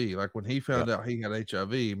HIV. Like when he found out he had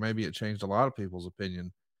HIV, maybe it changed a lot of people's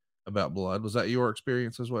opinion about blood. Was that your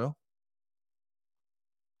experience as well?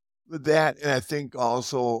 With that, and I think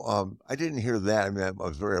also, I didn't hear that. I mean, I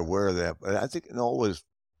was very aware of that, but I think it was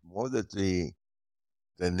more that the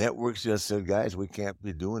networks just said, guys, we can't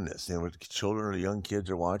be doing this. And with children or young kids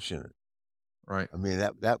are watching it. Right. I mean,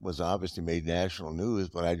 that was obviously made national news,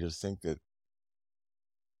 but I just think that,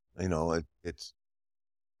 it's,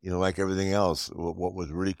 like everything else, what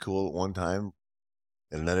was really cool at one time,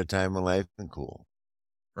 at another time in life, been cool.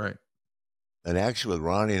 Right. And actually with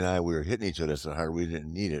Ronnie and I, we were hitting each other so hard we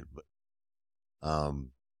didn't need it, but,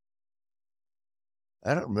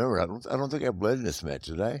 I don't remember. I don't think I bled in this match,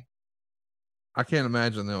 did I? I can't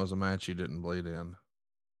imagine there was a match you didn't bleed in.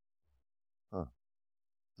 Huh.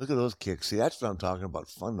 Look at those kicks. See, that's what I'm talking about.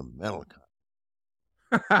 Fundamental.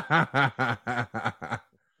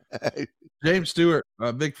 James Stewart,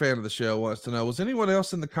 a big fan of the show, wants to know, was anyone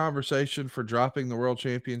else in the conversation for dropping the World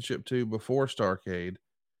Championship 2 before Starrcade?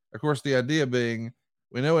 Of course, the idea being,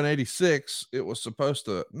 we know in 86, it was supposed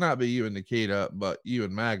to not be you and Nikita, but you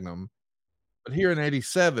and Magnum. But here in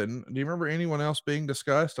 87, do you remember anyone else being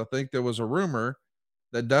discussed? I think there was a rumor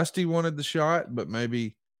that Dusty wanted the shot, but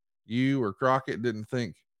maybe you or Crockett didn't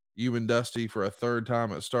think you and Dusty for a third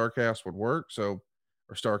time at Starrcade would work. Or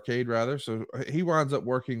Starrcade rather. So he winds up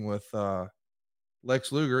working with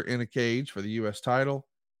Lex Luger in a cage for the U.S. title,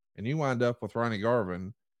 and you wind up with Ronnie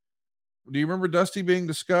Garvin. Do you remember Dusty being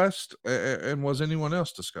discussed, and was anyone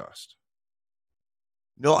else discussed?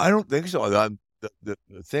 No, I don't think so. The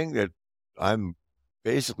thing that I'm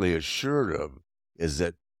basically assured of is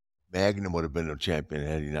that Magnum would have been a champion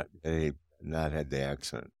had he not had the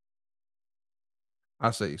accident.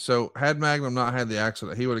 I see. So had Magnum not had the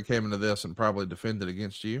accident, he would have came into this and probably defended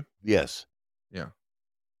against you. Yes. Yeah.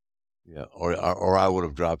 Yeah. Or I would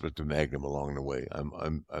have dropped it to Magnum along the way.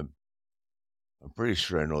 I'm pretty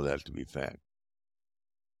sure I know that to be fact.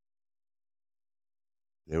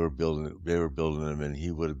 They were building him, and he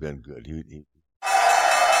would have been good.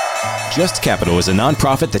 Just Capital is a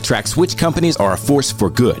nonprofit that tracks which companies are a force for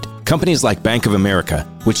good. Companies like Bank of America,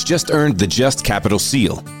 which just earned the Just Capital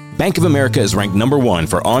seal. Bank of America is ranked #1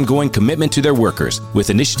 for ongoing commitment to their workers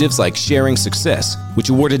with initiatives like Sharing Success, which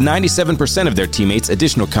awarded 97% of their teammates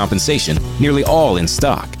additional compensation, nearly all in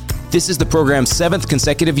stock. This is the program's 7th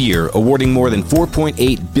consecutive year, awarding more than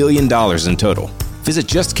 $4.8 billion in total. Visit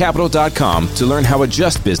justcapital.com to learn how a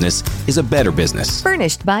just business is a better business.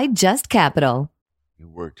 Furnished by Just Capital. He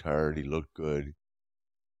worked hard. He looked good.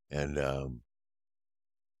 And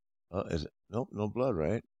is it? Nope, no blood,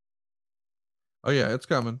 right? Oh yeah, it's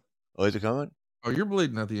coming. Oh, is it coming? Oh, you're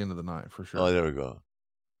bleeding at the end of the night for sure. Oh, there we go.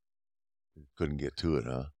 Couldn't get to it,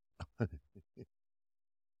 huh?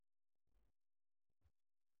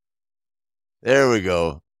 There we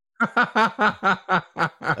go.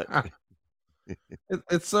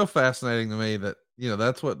 It's so fascinating to me that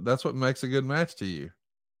that's what makes a good match to you.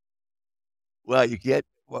 Well,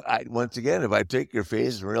 once again, if I take your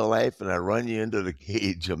face in real life and I run you into the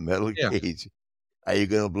cage, a metal cage, are you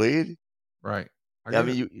going to bleed? Right. I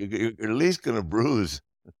mean, you're at least going to bruise.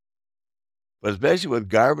 But especially with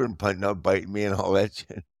Garvin biting me and all that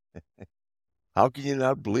shit, how can you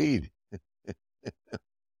not bleed?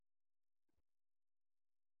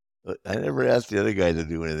 I never asked the other guy to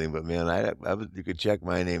do anything, but man, you could check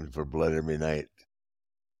my name for blood every night.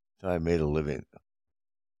 So I made a living.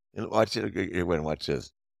 And watch it. Everyone, watch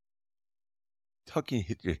this. How can you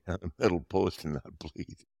hit your metal post and not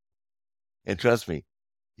bleed? And trust me,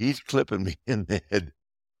 he's clipping me in the head.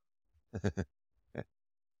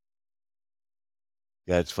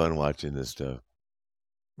 Yeah, it's fun watching this stuff.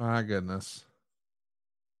 My goodness.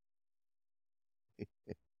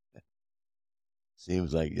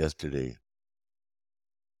 Seems like yesterday.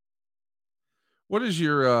 What is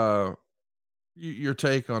your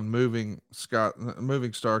take on moving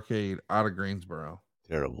Starrcade out of Greensboro?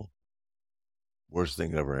 Terrible. Worst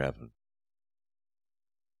thing that ever happened.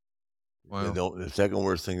 Wow. The second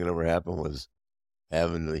worst thing that ever happened was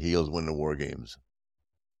having the heels win the War Games.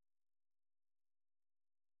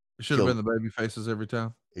 It should have been the baby faces every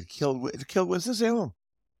time. It killed Winston-Salem.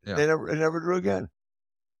 Yeah. They never drew again.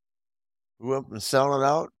 We went from selling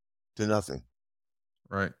out to nothing.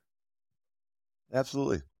 Right.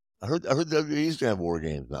 Absolutely. I heard WWE's gonna have War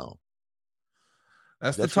Games now.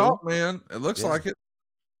 That's the talk, man. It looks like it.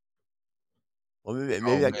 Well, maybe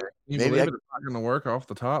it's not going to work off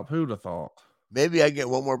the top. Who'd have thought? Maybe I can get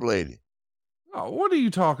one more blade. Oh, what are you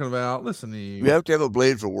talking about? Listen to you. We have to have a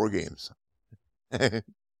blade for War Games. That's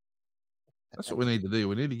what we need to do.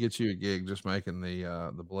 We need to get you a gig just making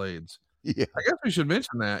the blades. Yeah. I guess we should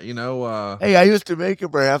mention that, Hey, I used to make them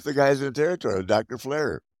for half the guys in the territory. Dr.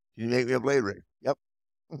 Flair. Can you make me a blade ring? Yep.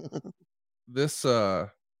 This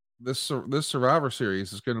Survivor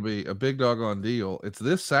Series is going to be a big doggone deal. It's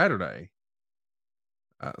this Saturday.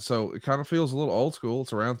 So it kind of feels a little old school.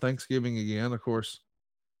 It's around Thanksgiving again. Of course,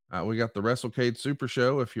 we got the WrestleCade Super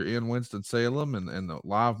Show if you're in Winston-Salem and the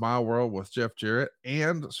Live My World with Jeff Jarrett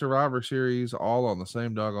and Survivor Series all on the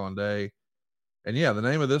same doggone day. And yeah, the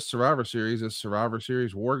name of this Survivor Series is Survivor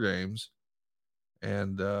Series War Games.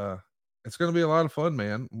 And it's going to be a lot of fun,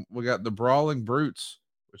 man. We got the Brawling Brutes,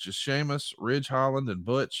 which is Sheamus, Ridge Holland, and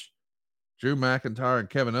Butch, Drew McIntyre,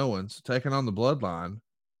 and Kevin Owens taking on the Bloodline.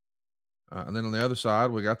 And then on the other side,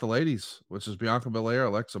 we got the ladies, which is Bianca Belair,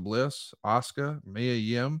 Alexa Bliss, Asuka, Mia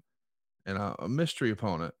Yim, and a mystery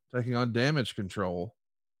opponent taking on Damage Control,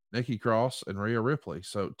 Nikki Cross, and Rhea Ripley.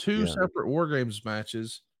 So two separate War Games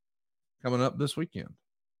matches coming up this weekend.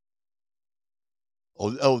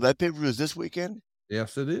 Oh, that pay-per-view is this weekend?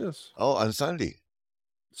 Yes, it is. Oh, on Sunday.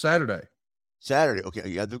 Saturday. Okay.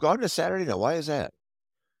 Yeah, they've gone to Saturday now. Why is that?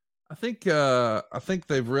 I think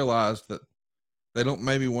they've realized that they don't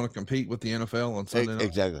maybe want to compete with the NFL on Sunday night.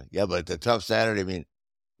 Exactly. Yeah, but it's a tough Saturday. I mean,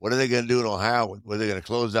 what are they going to do in Ohio? Were they going to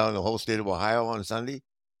close down the whole state of Ohio on Sunday?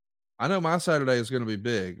 I know my Saturday is going to be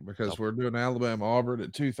big because we're doing Alabama-Auburn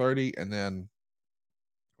at 2:30, and then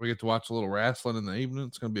we get to watch a little wrestling in the evening.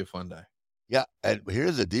 It's going to be a fun day. Yeah, and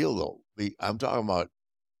here's the deal, though. I'm talking about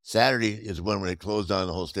Saturday is when they close down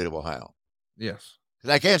the whole state of Ohio. Yes.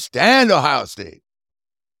 Because I can't stand Ohio State.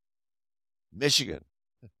 Michigan.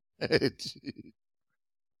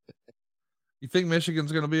 You think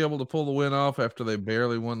Michigan's going to be able to pull the win off after they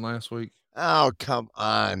barely won last week? Oh, come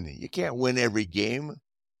on. You can't win every game.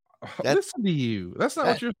 Listen to you. That's not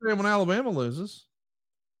what you're saying when Alabama loses.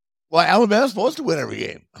 Well, Alabama's supposed to win every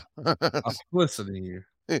game. Listen to you.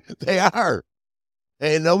 They are.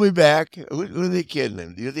 And they'll be back. Who are they kidding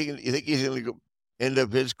him? Do you think he's going to end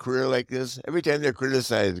up his career like this? Every time they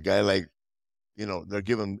criticize a guy like, they're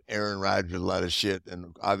giving Aaron Rodgers a lot of shit,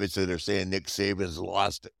 and obviously they're saying Nick Saban's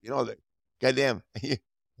lost it. Goddamn,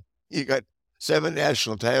 you got 7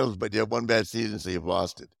 national titles, but you have one bad season, so you've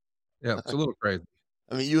lost it. Yeah, it's a little crazy.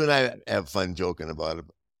 I mean, you and I have fun joking about it.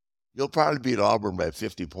 But you'll probably beat Auburn by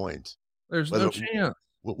 50 points. There's no chance.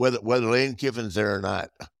 Whether Lane Kiffin's there or not.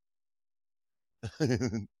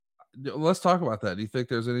 Let's talk about that. Do you think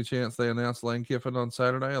there's any chance they announce Lane Kiffin on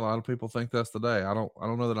Saturday? A lot of people think that's the day. I don't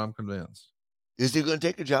know that I'm convinced. Is he going to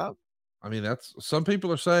take a job? I mean, that's some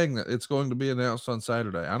people are saying that it's going to be announced on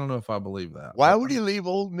Saturday. I don't know if I believe that. Why would he leave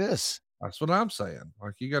Ole Miss? That's what I'm saying.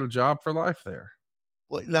 Like, you got a job for life there.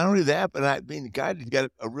 Well, not only that, but I mean, God, he's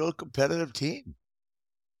got a real competitive team.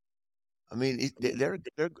 I mean, they're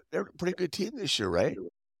a pretty good team this year, right?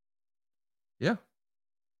 Yeah.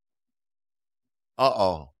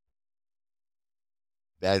 Uh-oh.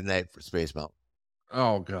 Bad night for Space Mountain.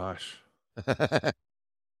 Oh, gosh.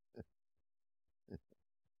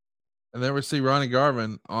 And then we see Ronnie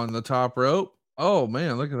Garvin on the top rope. Oh,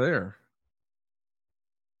 man, look at there.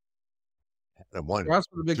 Watch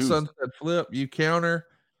for the big sunset flip. You counter.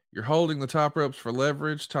 You're holding the top ropes for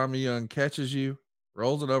leverage. Tommy Young catches you,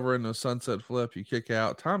 rolls it over into a sunset flip. You kick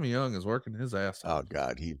out. Tommy Young is working his ass off. Oh,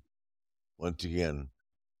 God. He, once again,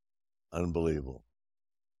 unbelievable.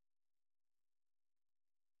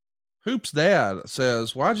 Hoop's dad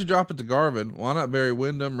says, why'd you drop it to Garvin? Why not Barry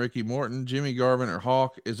Windham, Ricky Morton, Jimmy Garvin, or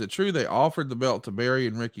Hawk? Is it true they offered the belt to Barry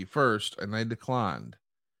and Ricky first and they declined?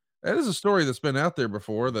 That is a story that's been out there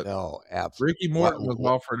before that absolutely. Ricky Morton was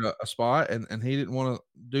offered a spot and he didn't want to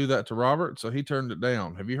do that to Robert, so he turned it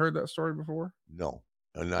down. Have you heard that story before? No.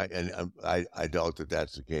 And I doubt that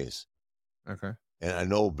that's the case. Okay. And I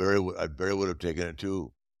know Barry would have taken it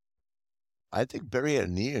too. I think Barry had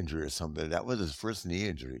a knee injury or something. That was his first knee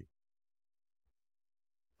injury.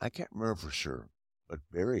 I can't remember for sure, but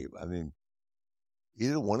Barry, I mean,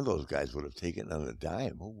 either one of those guys would have taken it on a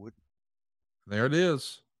dime. Who wouldn't? There it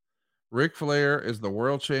is. Ric Flair is the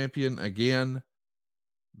world champion again,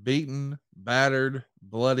 beaten, battered,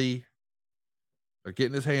 bloody, but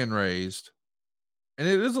getting his hand raised. And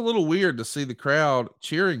it is a little weird to see the crowd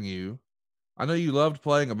cheering you. I know you loved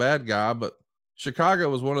playing a bad guy, but Chicago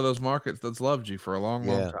was one of those markets that's loved you for a long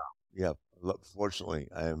time. Yeah. Fortunately,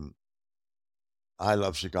 I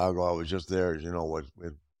love Chicago. I was just there,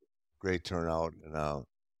 with great turnout. And I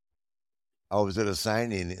was at a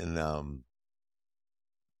signing in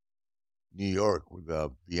New York with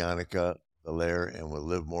Bianca Belair and with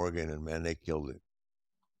Liv Morgan, and man, they killed it.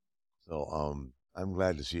 So I'm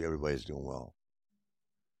glad to see everybody's doing well.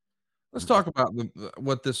 Let's talk about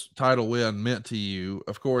what this title win meant to you.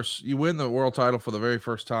 Of course, you win the world title for the very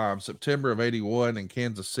first time, September of '81 in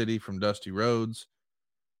Kansas City from Dusty Rhodes.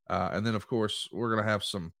 And then, of course, we're going to have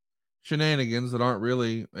some shenanigans that aren't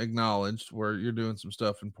really acknowledged where you're doing some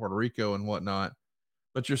stuff in Puerto Rico and whatnot.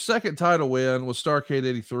 But your second title win was Starrcade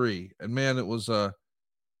 '83. And man, it was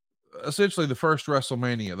essentially the first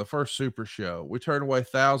WrestleMania, the first Super Show. We turned away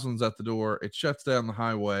thousands at the door. It shuts down the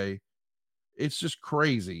highway. It's just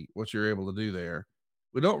crazy what you're able to do there.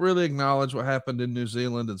 We don't really acknowledge what happened in New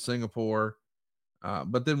Zealand and Singapore.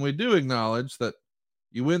 But then we do acknowledge that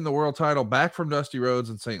you win the world title back from Dusty Rhodes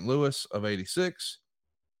in St. Louis of '86.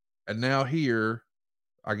 And now here,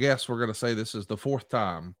 I guess we're going to say this is the fourth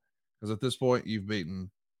time. Because at this point, you've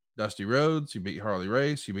beaten Dusty Rhodes, you beat Harley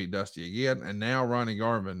Race, you beat Dusty again, and now Ronnie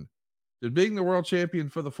Garvin. Did being the world champion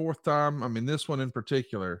for the fourth time, I mean, this one in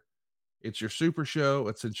particular, it's your Super Show.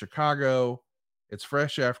 It's in Chicago. It's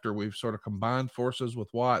fresh after we've sort of combined forces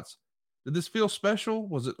with Watts. Did this feel special?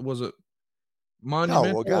 Was it monumental?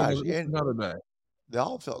 No, well, gosh, was it another day? They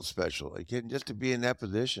all felt special, like just to be in that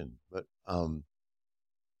position. But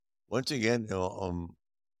once again, when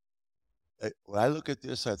I look at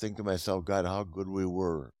this, I think to myself, God, how good we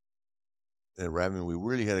were. And I mean, we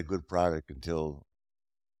really had a good product until.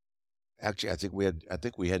 Actually, I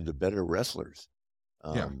think we had the better wrestlers.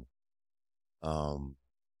 Than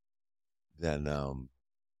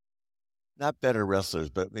not better wrestlers,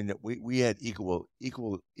 but I mean, we had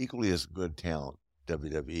equally as good talent,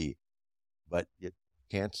 WWE. But you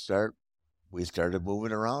can't start. We started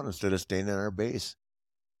moving around instead of staying in our base.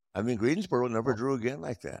 I mean, Greensboro never drew again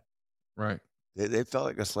like that. Right. They felt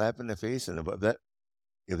like a slap in the face, and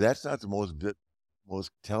if that's not the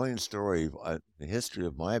most telling story in the history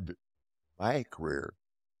of my career,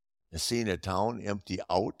 is seeing a town empty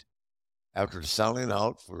out after selling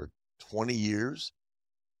out for 20 years,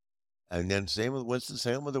 and then same with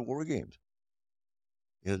Winston-Salem with the War Games.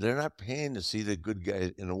 They're not paying to see the good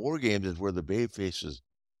guys. In the War Games is where the bay faces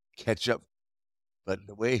catch up. But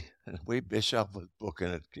the way Bischoff was booking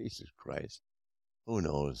it, Jesus Christ, who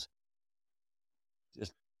knows?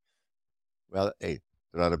 Hey,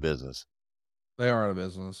 they're out of business. They are out of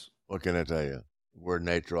business. What can I tell you? Word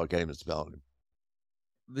Nitro, I can't even spell it.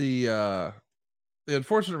 The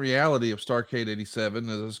unfortunate reality of Starrcade '87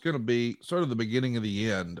 is it's going to be sort of the beginning of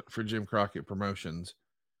the end for Jim Crockett Promotions.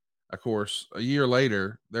 Of course, a year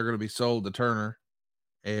later, they're going to be sold to Turner,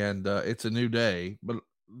 and it's a new day. But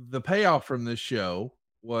the payoff from this show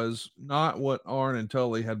was not what Arn and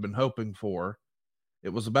Tully had been hoping for. It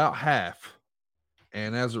was about half.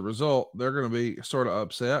 And as a result, they're going to be sort of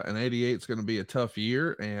upset, and 88 is going to be a tough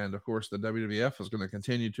year. And of course, the WWF is going to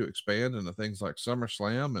continue to expand into things like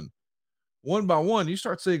SummerSlam. And one by one, you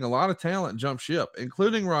start seeing a lot of talent jump ship,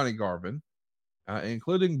 including Ronnie Garvin,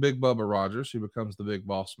 including Big Bubba Rogers, who becomes the big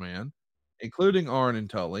boss man, including Arn and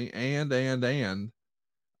Tully, and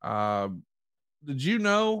uh, did you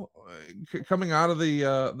know coming out of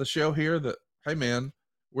the show here that, hey man,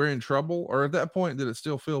 we're in trouble? Or at that point, did it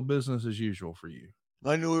still feel business as usual for you?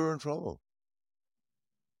 I knew we were in trouble.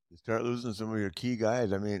 You start losing some of your key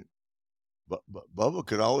guys. I mean, but Bubba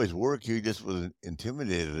could always work. He just was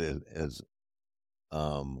intimidated as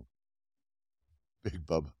Big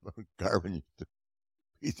Bubba Garvin used to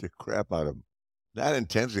beat the crap out of him. Not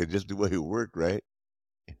intensely, just the way he worked, right?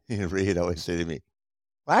 And Ray would always say to me,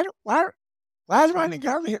 why does Ronnie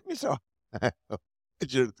Garvin hit me so?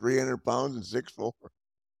 You're 300 pounds and 6'4".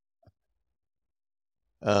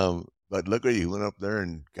 But look at he went up there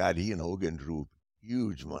and God, he and Hogan drew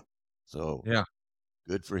huge money. So Yeah,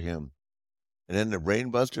 good for him. And then the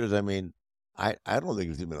Brainbusters, I mean, I don't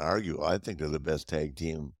think it's even argue. I think they're the best tag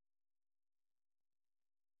team.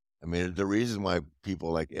 I mean, the reason why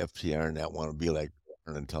people like FTR and that want to be like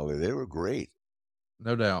Arn and Tully, they were great.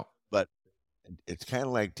 no doubt. But it's kind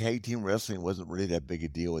of like tag team wrestling wasn't really that big a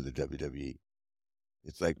deal with the WWE.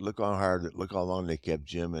 It's like look how long they kept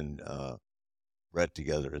Jim and Brett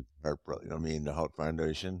together at Hart Brothers. You know what I mean? The Hart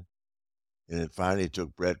Foundation, and it finally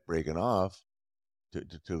took Brett breaking off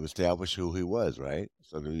to establish who he was, right?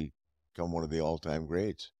 So to become one of the all-time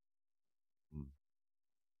greats.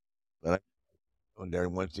 But there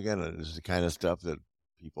once again, this is the kind of stuff that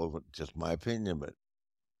people, just my opinion, but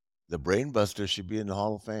the Brainbuster should be in the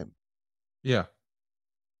Hall of Fame. Yeah,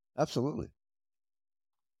 Absolutely.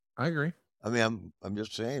 I agree. I mean, I'm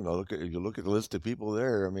just saying. You look at the list of people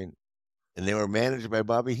there. I mean, and they were managed by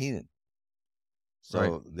Bobby Heenan, so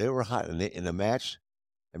Right. they were hot. And in the match,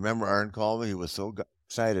 I remember Arn called me. He was so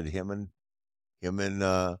excited. Him and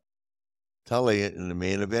Tully in the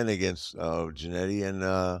main event against Jannetty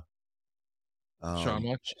and Shawn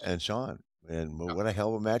Michaels. and Sean. And what a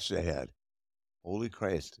hell of a match they had! Holy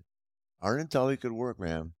Christ! Arn and Tully could work,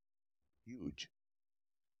 man. Huge.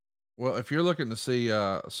 Well, if you're looking to see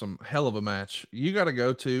some hell of a match, you got to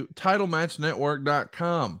go to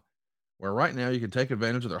TitleMatchNetwork.com, where right now you can take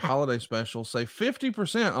advantage of their holiday special. Save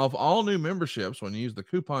 50% off all new memberships when you use the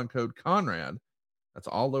coupon code Conrad. That's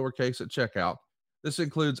all lowercase at checkout. This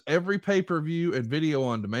includes every pay-per-view and video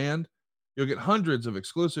on demand. You'll get hundreds of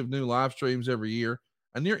exclusive new live streams every year,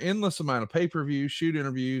 a near endless amount of pay-per-views, shoot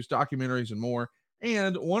interviews, documentaries, and more,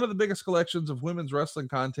 and one of the biggest collections of women's wrestling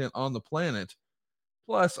content on the planet,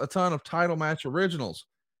 plus a ton of title match originals,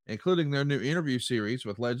 including their new interview series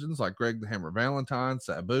with legends like Greg the Hammer Valentine,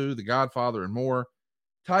 Sabu, The Godfather, and more.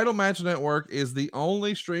 Title Match Network is the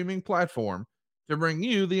only streaming platform to bring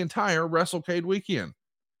you the entire WrestleCade weekend.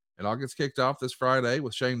 It all gets kicked off this Friday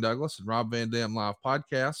with Shane Douglas and Rob Van Dam live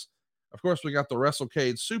podcasts. Of course, we got the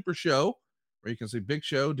WrestleCade Super Show, where you can see Big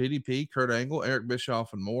Show, DDP, Kurt Angle, Eric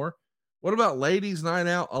Bischoff, and more. What about Ladies Night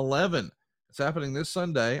Out 11? It's happening this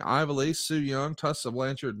Sunday. Iva Sue Young, Tussa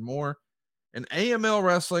Blanchard, and more. And AML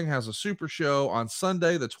Wrestling has a super show on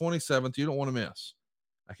Sunday, the 27th. You don't want to miss.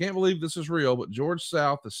 I can't believe this is real, but George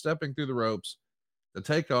South is stepping through the ropes to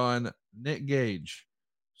take on Nick Gage.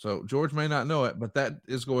 So George may not know it, but that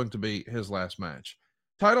is going to be his last match.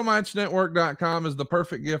 TitleMatchNetwork.com is the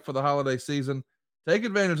perfect gift for the holiday season. Take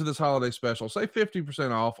advantage of this holiday special. Save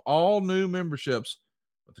 50% off all new memberships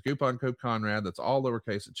with the coupon code Conrad. That's all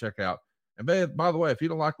lowercase at checkout. And by the way, if you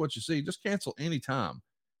don't like what you see, just cancel anytime.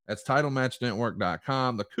 That's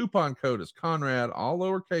TitleMatchNetwork.com. The coupon code is Conrad, all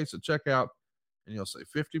lowercase at checkout, and you'll save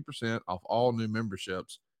 50% off all new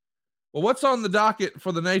memberships. Well, what's on the docket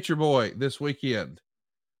for the Nature Boy this weekend?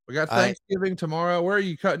 We got Thanksgiving tomorrow. Where are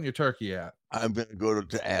you cutting your turkey at? I'm going to go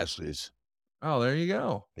to Ashley's. Oh, there you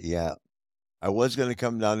go. Yeah. I was going to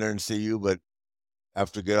come down there and see you, but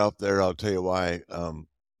after I get up there, I'll tell you why I'm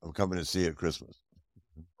coming to see you at Christmas.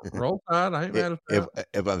 Roll Tide. I ain't mad at that.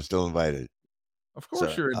 If I'm still invited. Of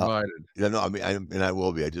course you're invited. Yeah, no, I mean, I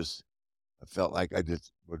will be. I felt like I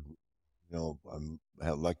just would, I'm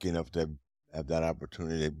lucky enough to have that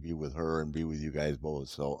opportunity to be with her and be with you guys both.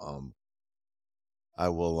 So, I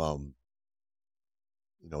will,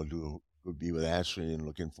 be with Ashley and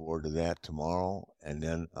looking forward to that tomorrow. And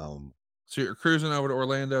then, so you're cruising over to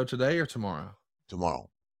Orlando today or tomorrow? Tomorrow.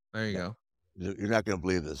 There you go. You're not going to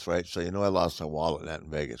believe this, right? So, I lost my wallet in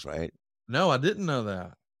Vegas, right? No, I didn't know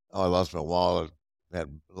that. Oh, I lost my wallet. Had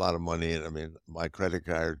a lot of money in. I mean, my credit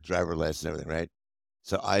card, driver license, everything, right?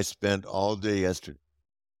 So I spent all day yesterday.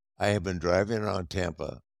 I have been driving around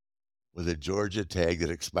Tampa with a Georgia tag that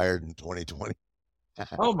expired in 2020.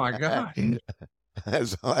 Oh my God.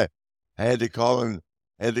 So I had to call him.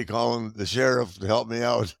 The sheriff to help me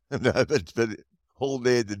out. And I've been whole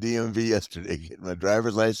day at the DMV yesterday getting my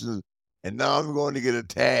driver's license, and now I'm going to get a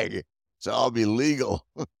tag, so I'll be legal.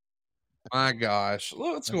 My gosh,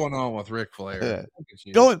 look what's going on with Ric Flair. Look at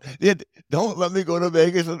you. Don't let me go to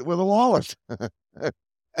Vegas with a wallet.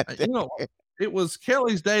 You know, it was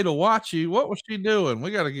Kelly's day to watch you. What was she doing?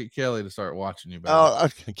 We got to get Kelly to start watching you better.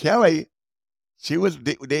 Kelly, she was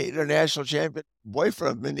the international champion.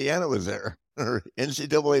 Boyfriend from Indiana was there. Her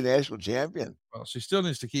NCAA national champion. Well, she still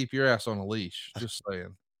needs to keep your ass on a leash. Just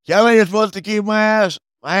saying. Kelly is supposed to keep my ass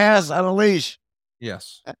on a leash.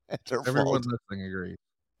 Yes. Everyone listening agrees.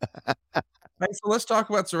 Hey, so let's talk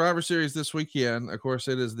about Survivor Series this weekend. Of course,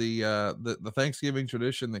 it is the Thanksgiving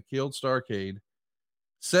tradition that killed Starrcade.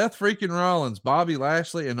 Seth freaking Rollins, Bobby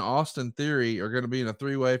Lashley, and Austin Theory are going to be in a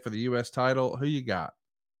 3-way for the U.S. title. Who you got?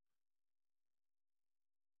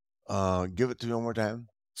 Give it to me one more time.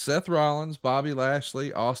 Seth Rollins, Bobby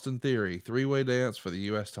Lashley, Austin Theory, 3-way dance for the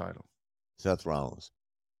U.S. title. Seth Rollins.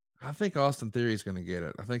 I think Austin Theory is going to get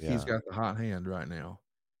it. I think he's got the hot hand right now.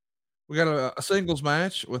 We got a singles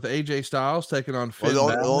match with AJ Styles taking on Finn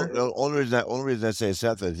Balor. The only reason I say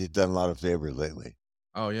Seth is he's done a lot of favors lately.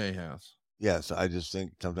 Oh, yeah, he has. Yes, I just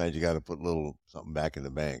think sometimes you got to put a little something back in the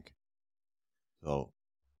bank. So,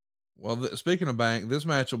 well, speaking of bank, this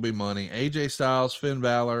match will be money. AJ Styles, Finn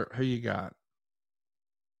Balor, who you got?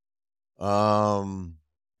 God,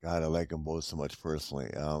 I like them both so much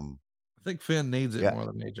personally. I think Finn needs it more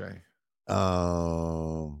than AJ.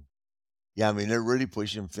 Yeah, I mean they're really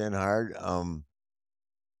pushing Finn hard. I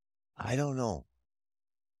don't know.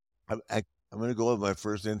 I'm going to go with my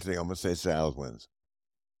first instinct. I'm going to say Styles wins.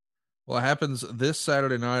 Well, it happens this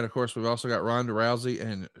Saturday night. Of course, we've also got Ronda Rousey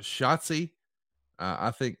and Shotzi.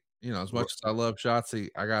 I think, as much as I love Shotzi,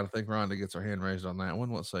 I got to think Ronda gets her hand raised on that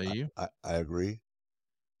one. What say you? I agree.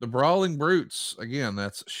 The Brawling Brutes, again,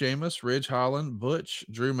 that's Sheamus, Ridge Holland, Butch,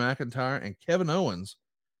 Drew McIntyre, and Kevin Owens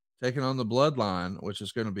taking on the Bloodline, which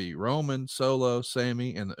is going to be Roman, Solo,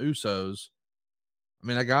 Sammy, and the Usos. I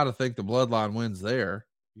mean, I got to think the Bloodline wins there.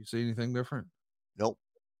 You see anything different? Nope.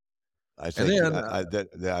 I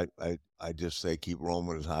just say keep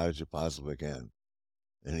Roman as high as you possibly can,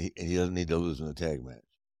 and he doesn't need to lose in the tag match.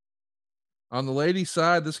 On the ladies'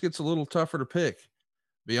 side, this gets a little tougher to pick.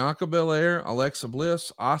 Bianca Belair, Alexa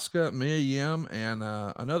Bliss, Asuka, Mia Yim, and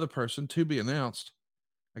another person to be announced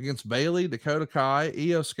against Bayley, Dakota Kai,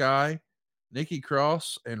 Io Sky, Nikki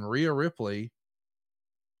Cross, and Rhea Ripley.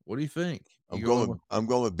 What do you think? I'm going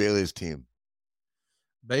with Bayley's team.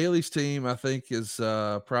 Bayley's team, I think, is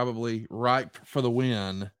probably ripe for the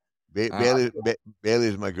win. Bayley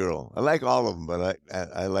is my girl. I like all of them, but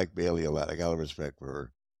I like Bayley a lot. I got a lot of respect for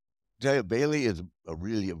her. I tell you, Bayley is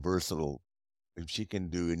really versatile. If she can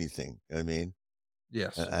do anything, you know what I mean?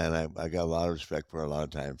 Yes. And I got a lot of respect for her, a lot of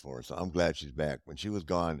time for her. So I'm glad she's back. When she was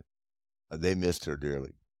gone, they missed her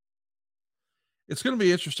dearly. It's going to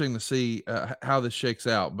be interesting to see how this shakes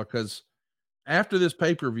out, because after this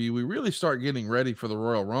pay-per-view, we really start getting ready for the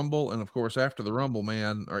Royal Rumble. And of course, after the Rumble,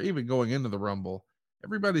 man, or even going into the Rumble,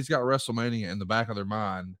 everybody's got WrestleMania in the back of their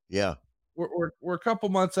mind. Yeah. We're a couple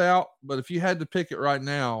months out, but if you had to pick it right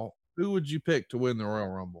now, who would you pick to win the Royal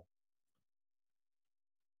Rumble?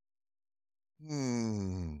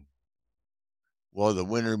 Well, the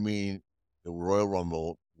Royal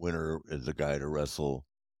Rumble winner is the guy to wrestle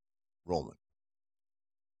Roman.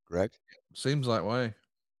 Correct? Seems that way.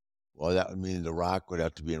 Well, that would mean The Rock would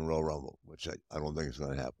have to be in Royal Rumble, which I don't think is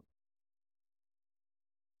going to happen.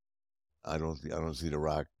 I don't see The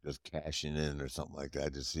Rock just cashing in or something like that. I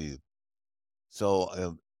just see.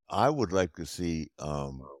 So I would like to see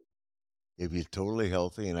if he's totally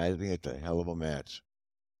healthy, and I think it's a hell of a match.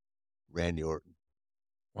 Randy Orton.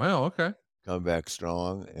 Wow. Okay. Come back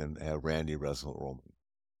strong and have Randy wrestle Roman.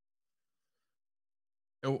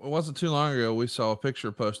 It wasn't too long ago we saw a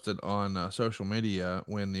picture posted on social media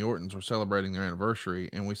when the Ortons were celebrating their anniversary,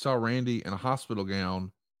 and we saw Randy in a hospital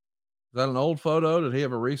gown. Is that an old photo? Did he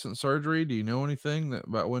have a recent surgery? Do you know anything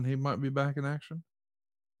about when he might be back in action?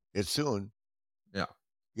 It's soon. Yeah.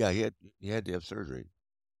 Yeah, he had to have surgery.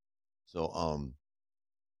 So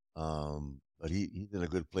but he's in a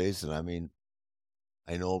good place, and I mean,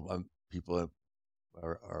 I know people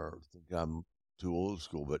are thinking I'm too old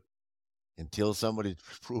school, but until somebody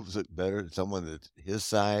proves it better, someone that's his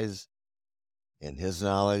size and his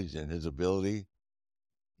knowledge and his ability,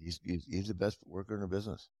 he's the best worker in the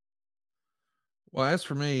business. Well, as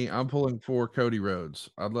for me, I'm pulling for Cody Rhodes.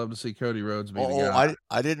 I'd love to see Cody Rhodes be the guy.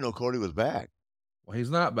 I didn't know Cody was back. Well, he's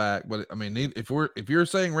not back, but I mean, if you're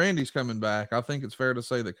saying Randy's coming back, I think it's fair to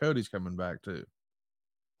say that Cody's coming back too.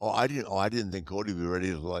 I didn't think Cody would be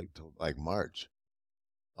ready to like March.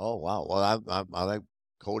 Oh wow. Well, I like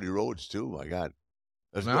Cody Rhodes too. My God.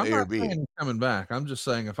 Let's Now, go I'm A or not B. saying he's coming back. I'm just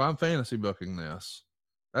saying if I'm fantasy booking this,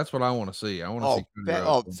 that's what I want to see. I want to see Cody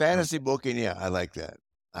Rhodes. Fantasy booking. Yeah, I like that.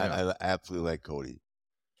 Yeah. I absolutely like Cody.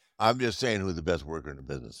 I'm just saying who the best worker in the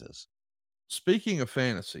business is. Speaking of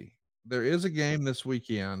fantasy, there is a game this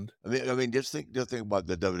weekend. I mean, just think about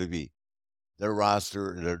the WWE. Their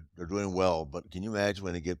roster, they're doing well, but can you imagine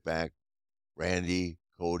when they get back, Randy,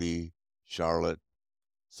 Cody, Charlotte,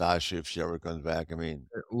 Sasha, if she ever comes back? I mean,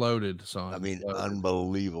 Loaded, son. I mean, Loaded.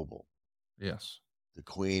 unbelievable. Yes. The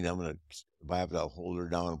Queen, if I have to hold her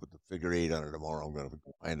down and put the figure 8 on her tomorrow, I'm going to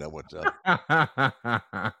find out what's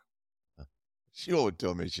up. She won't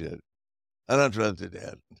tell me shit. I don't trust it,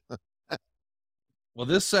 Dad. Well,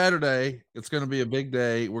 this Saturday, it's going to be a big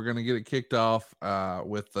day. We're going to get it kicked off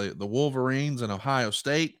with the Wolverines and Ohio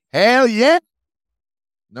State. Hell yeah.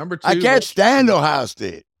 Number 2. I can't stand Ohio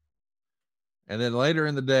State. And then later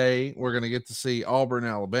in the day, we're going to get to see Auburn,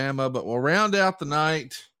 Alabama. But we'll round out the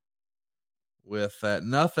night with that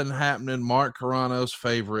nothing happening Mark Carano's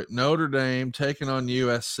favorite, Notre Dame taking on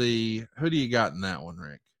USC. Who do you got in that one,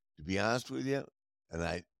 Rick? To be honest with you,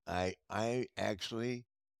 and I actually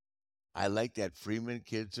like that Freeman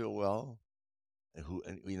kid so well.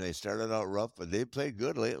 And they started out rough, but they played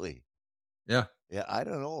good lately. Yeah. Yeah, I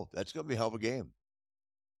don't know. That's going to be a hell of a game.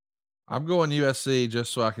 I'm going USC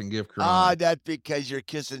just so I can give Carano. That's because you're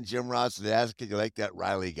kissing Jim Ross's ass because you like that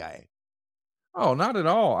Riley guy. Oh, not at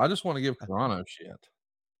all. I just want to give Carano shit.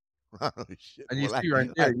 Shit. And you see right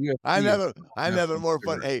there, I'm having more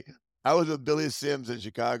fun. Hey, I was with Billy Sims in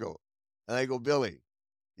Chicago, and I go, Billy,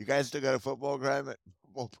 you guys still got a football program at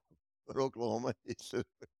Oklahoma? He said,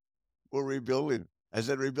 we're rebuilding. I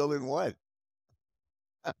said, rebuilding what?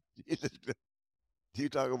 You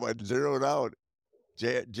talk about zeroed out.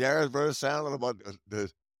 Jared's very silent about the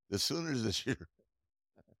Sooners this year.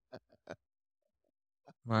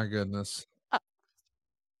 My goodness.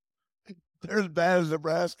 They're as bad as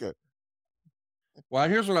Nebraska. Well,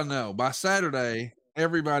 here's what I know. By Saturday,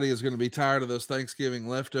 everybody is going to be tired of those Thanksgiving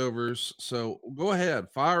leftovers. So go ahead,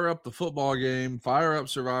 fire up the football game, fire up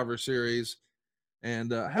Survivor Series,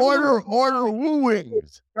 and order Woo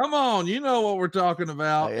Wings. Come on, you know what we're talking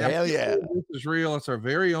about. Hell yeah. This is real. It's our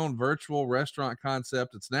very own virtual restaurant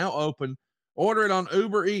concept. It's now open. Order it on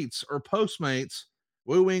Uber Eats or Postmates.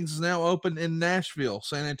 Woo Wings is now open in Nashville,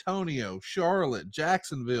 San Antonio, Charlotte,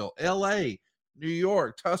 Jacksonville, LA, New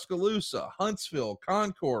York, Tuscaloosa, Huntsville,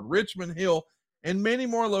 Concord, Richmond Hill, and many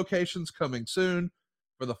more locations coming soon.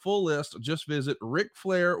 For the full list, just visit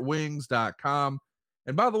RicFlairWings.com.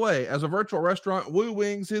 And by the way, as a virtual restaurant, Woo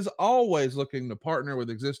Wings is always looking to partner with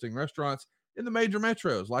existing restaurants in the major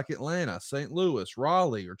metros like Atlanta, St. Louis,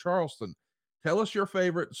 Raleigh, or Charleston. Tell us your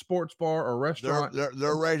favorite sports bar or restaurant.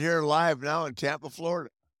 They're right here live now in Tampa,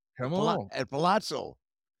 Florida. Come on. At Palazzo.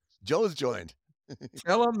 Joe's joined.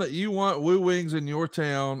 Tell them that you want Woo Wings in your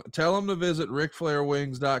town. Tell them to visit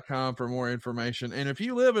RicFlairWings.com for more information. And if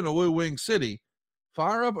you live in a Woo Wing city,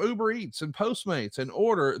 fire up Uber Eats and Postmates and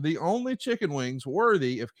order the only chicken wings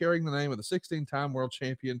worthy of carrying the name of the 16-time world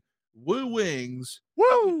champion, Woo Wings.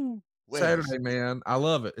 Woo! Saturday, man. I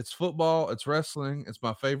love it. It's football. It's wrestling. It's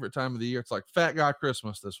my favorite time of the year. It's like Fat Guy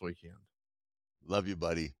Christmas this weekend. Love you,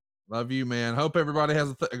 buddy. Love you, man. Hope everybody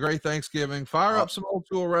has a great Thanksgiving. Fire up some old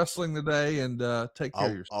school wrestling today and take care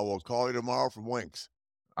of yourself. I will call you tomorrow from Winks.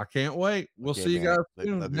 I can't wait. We'll see you guys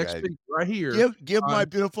soon next week right here. Give my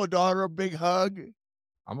beautiful daughter a big hug.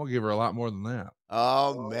 I'm going to give her a lot more than that.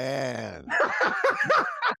 Oh, man.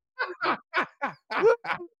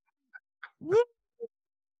 Woo.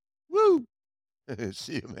 Woo.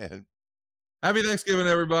 See you, man. Happy Thanksgiving,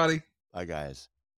 everybody. Bye, guys.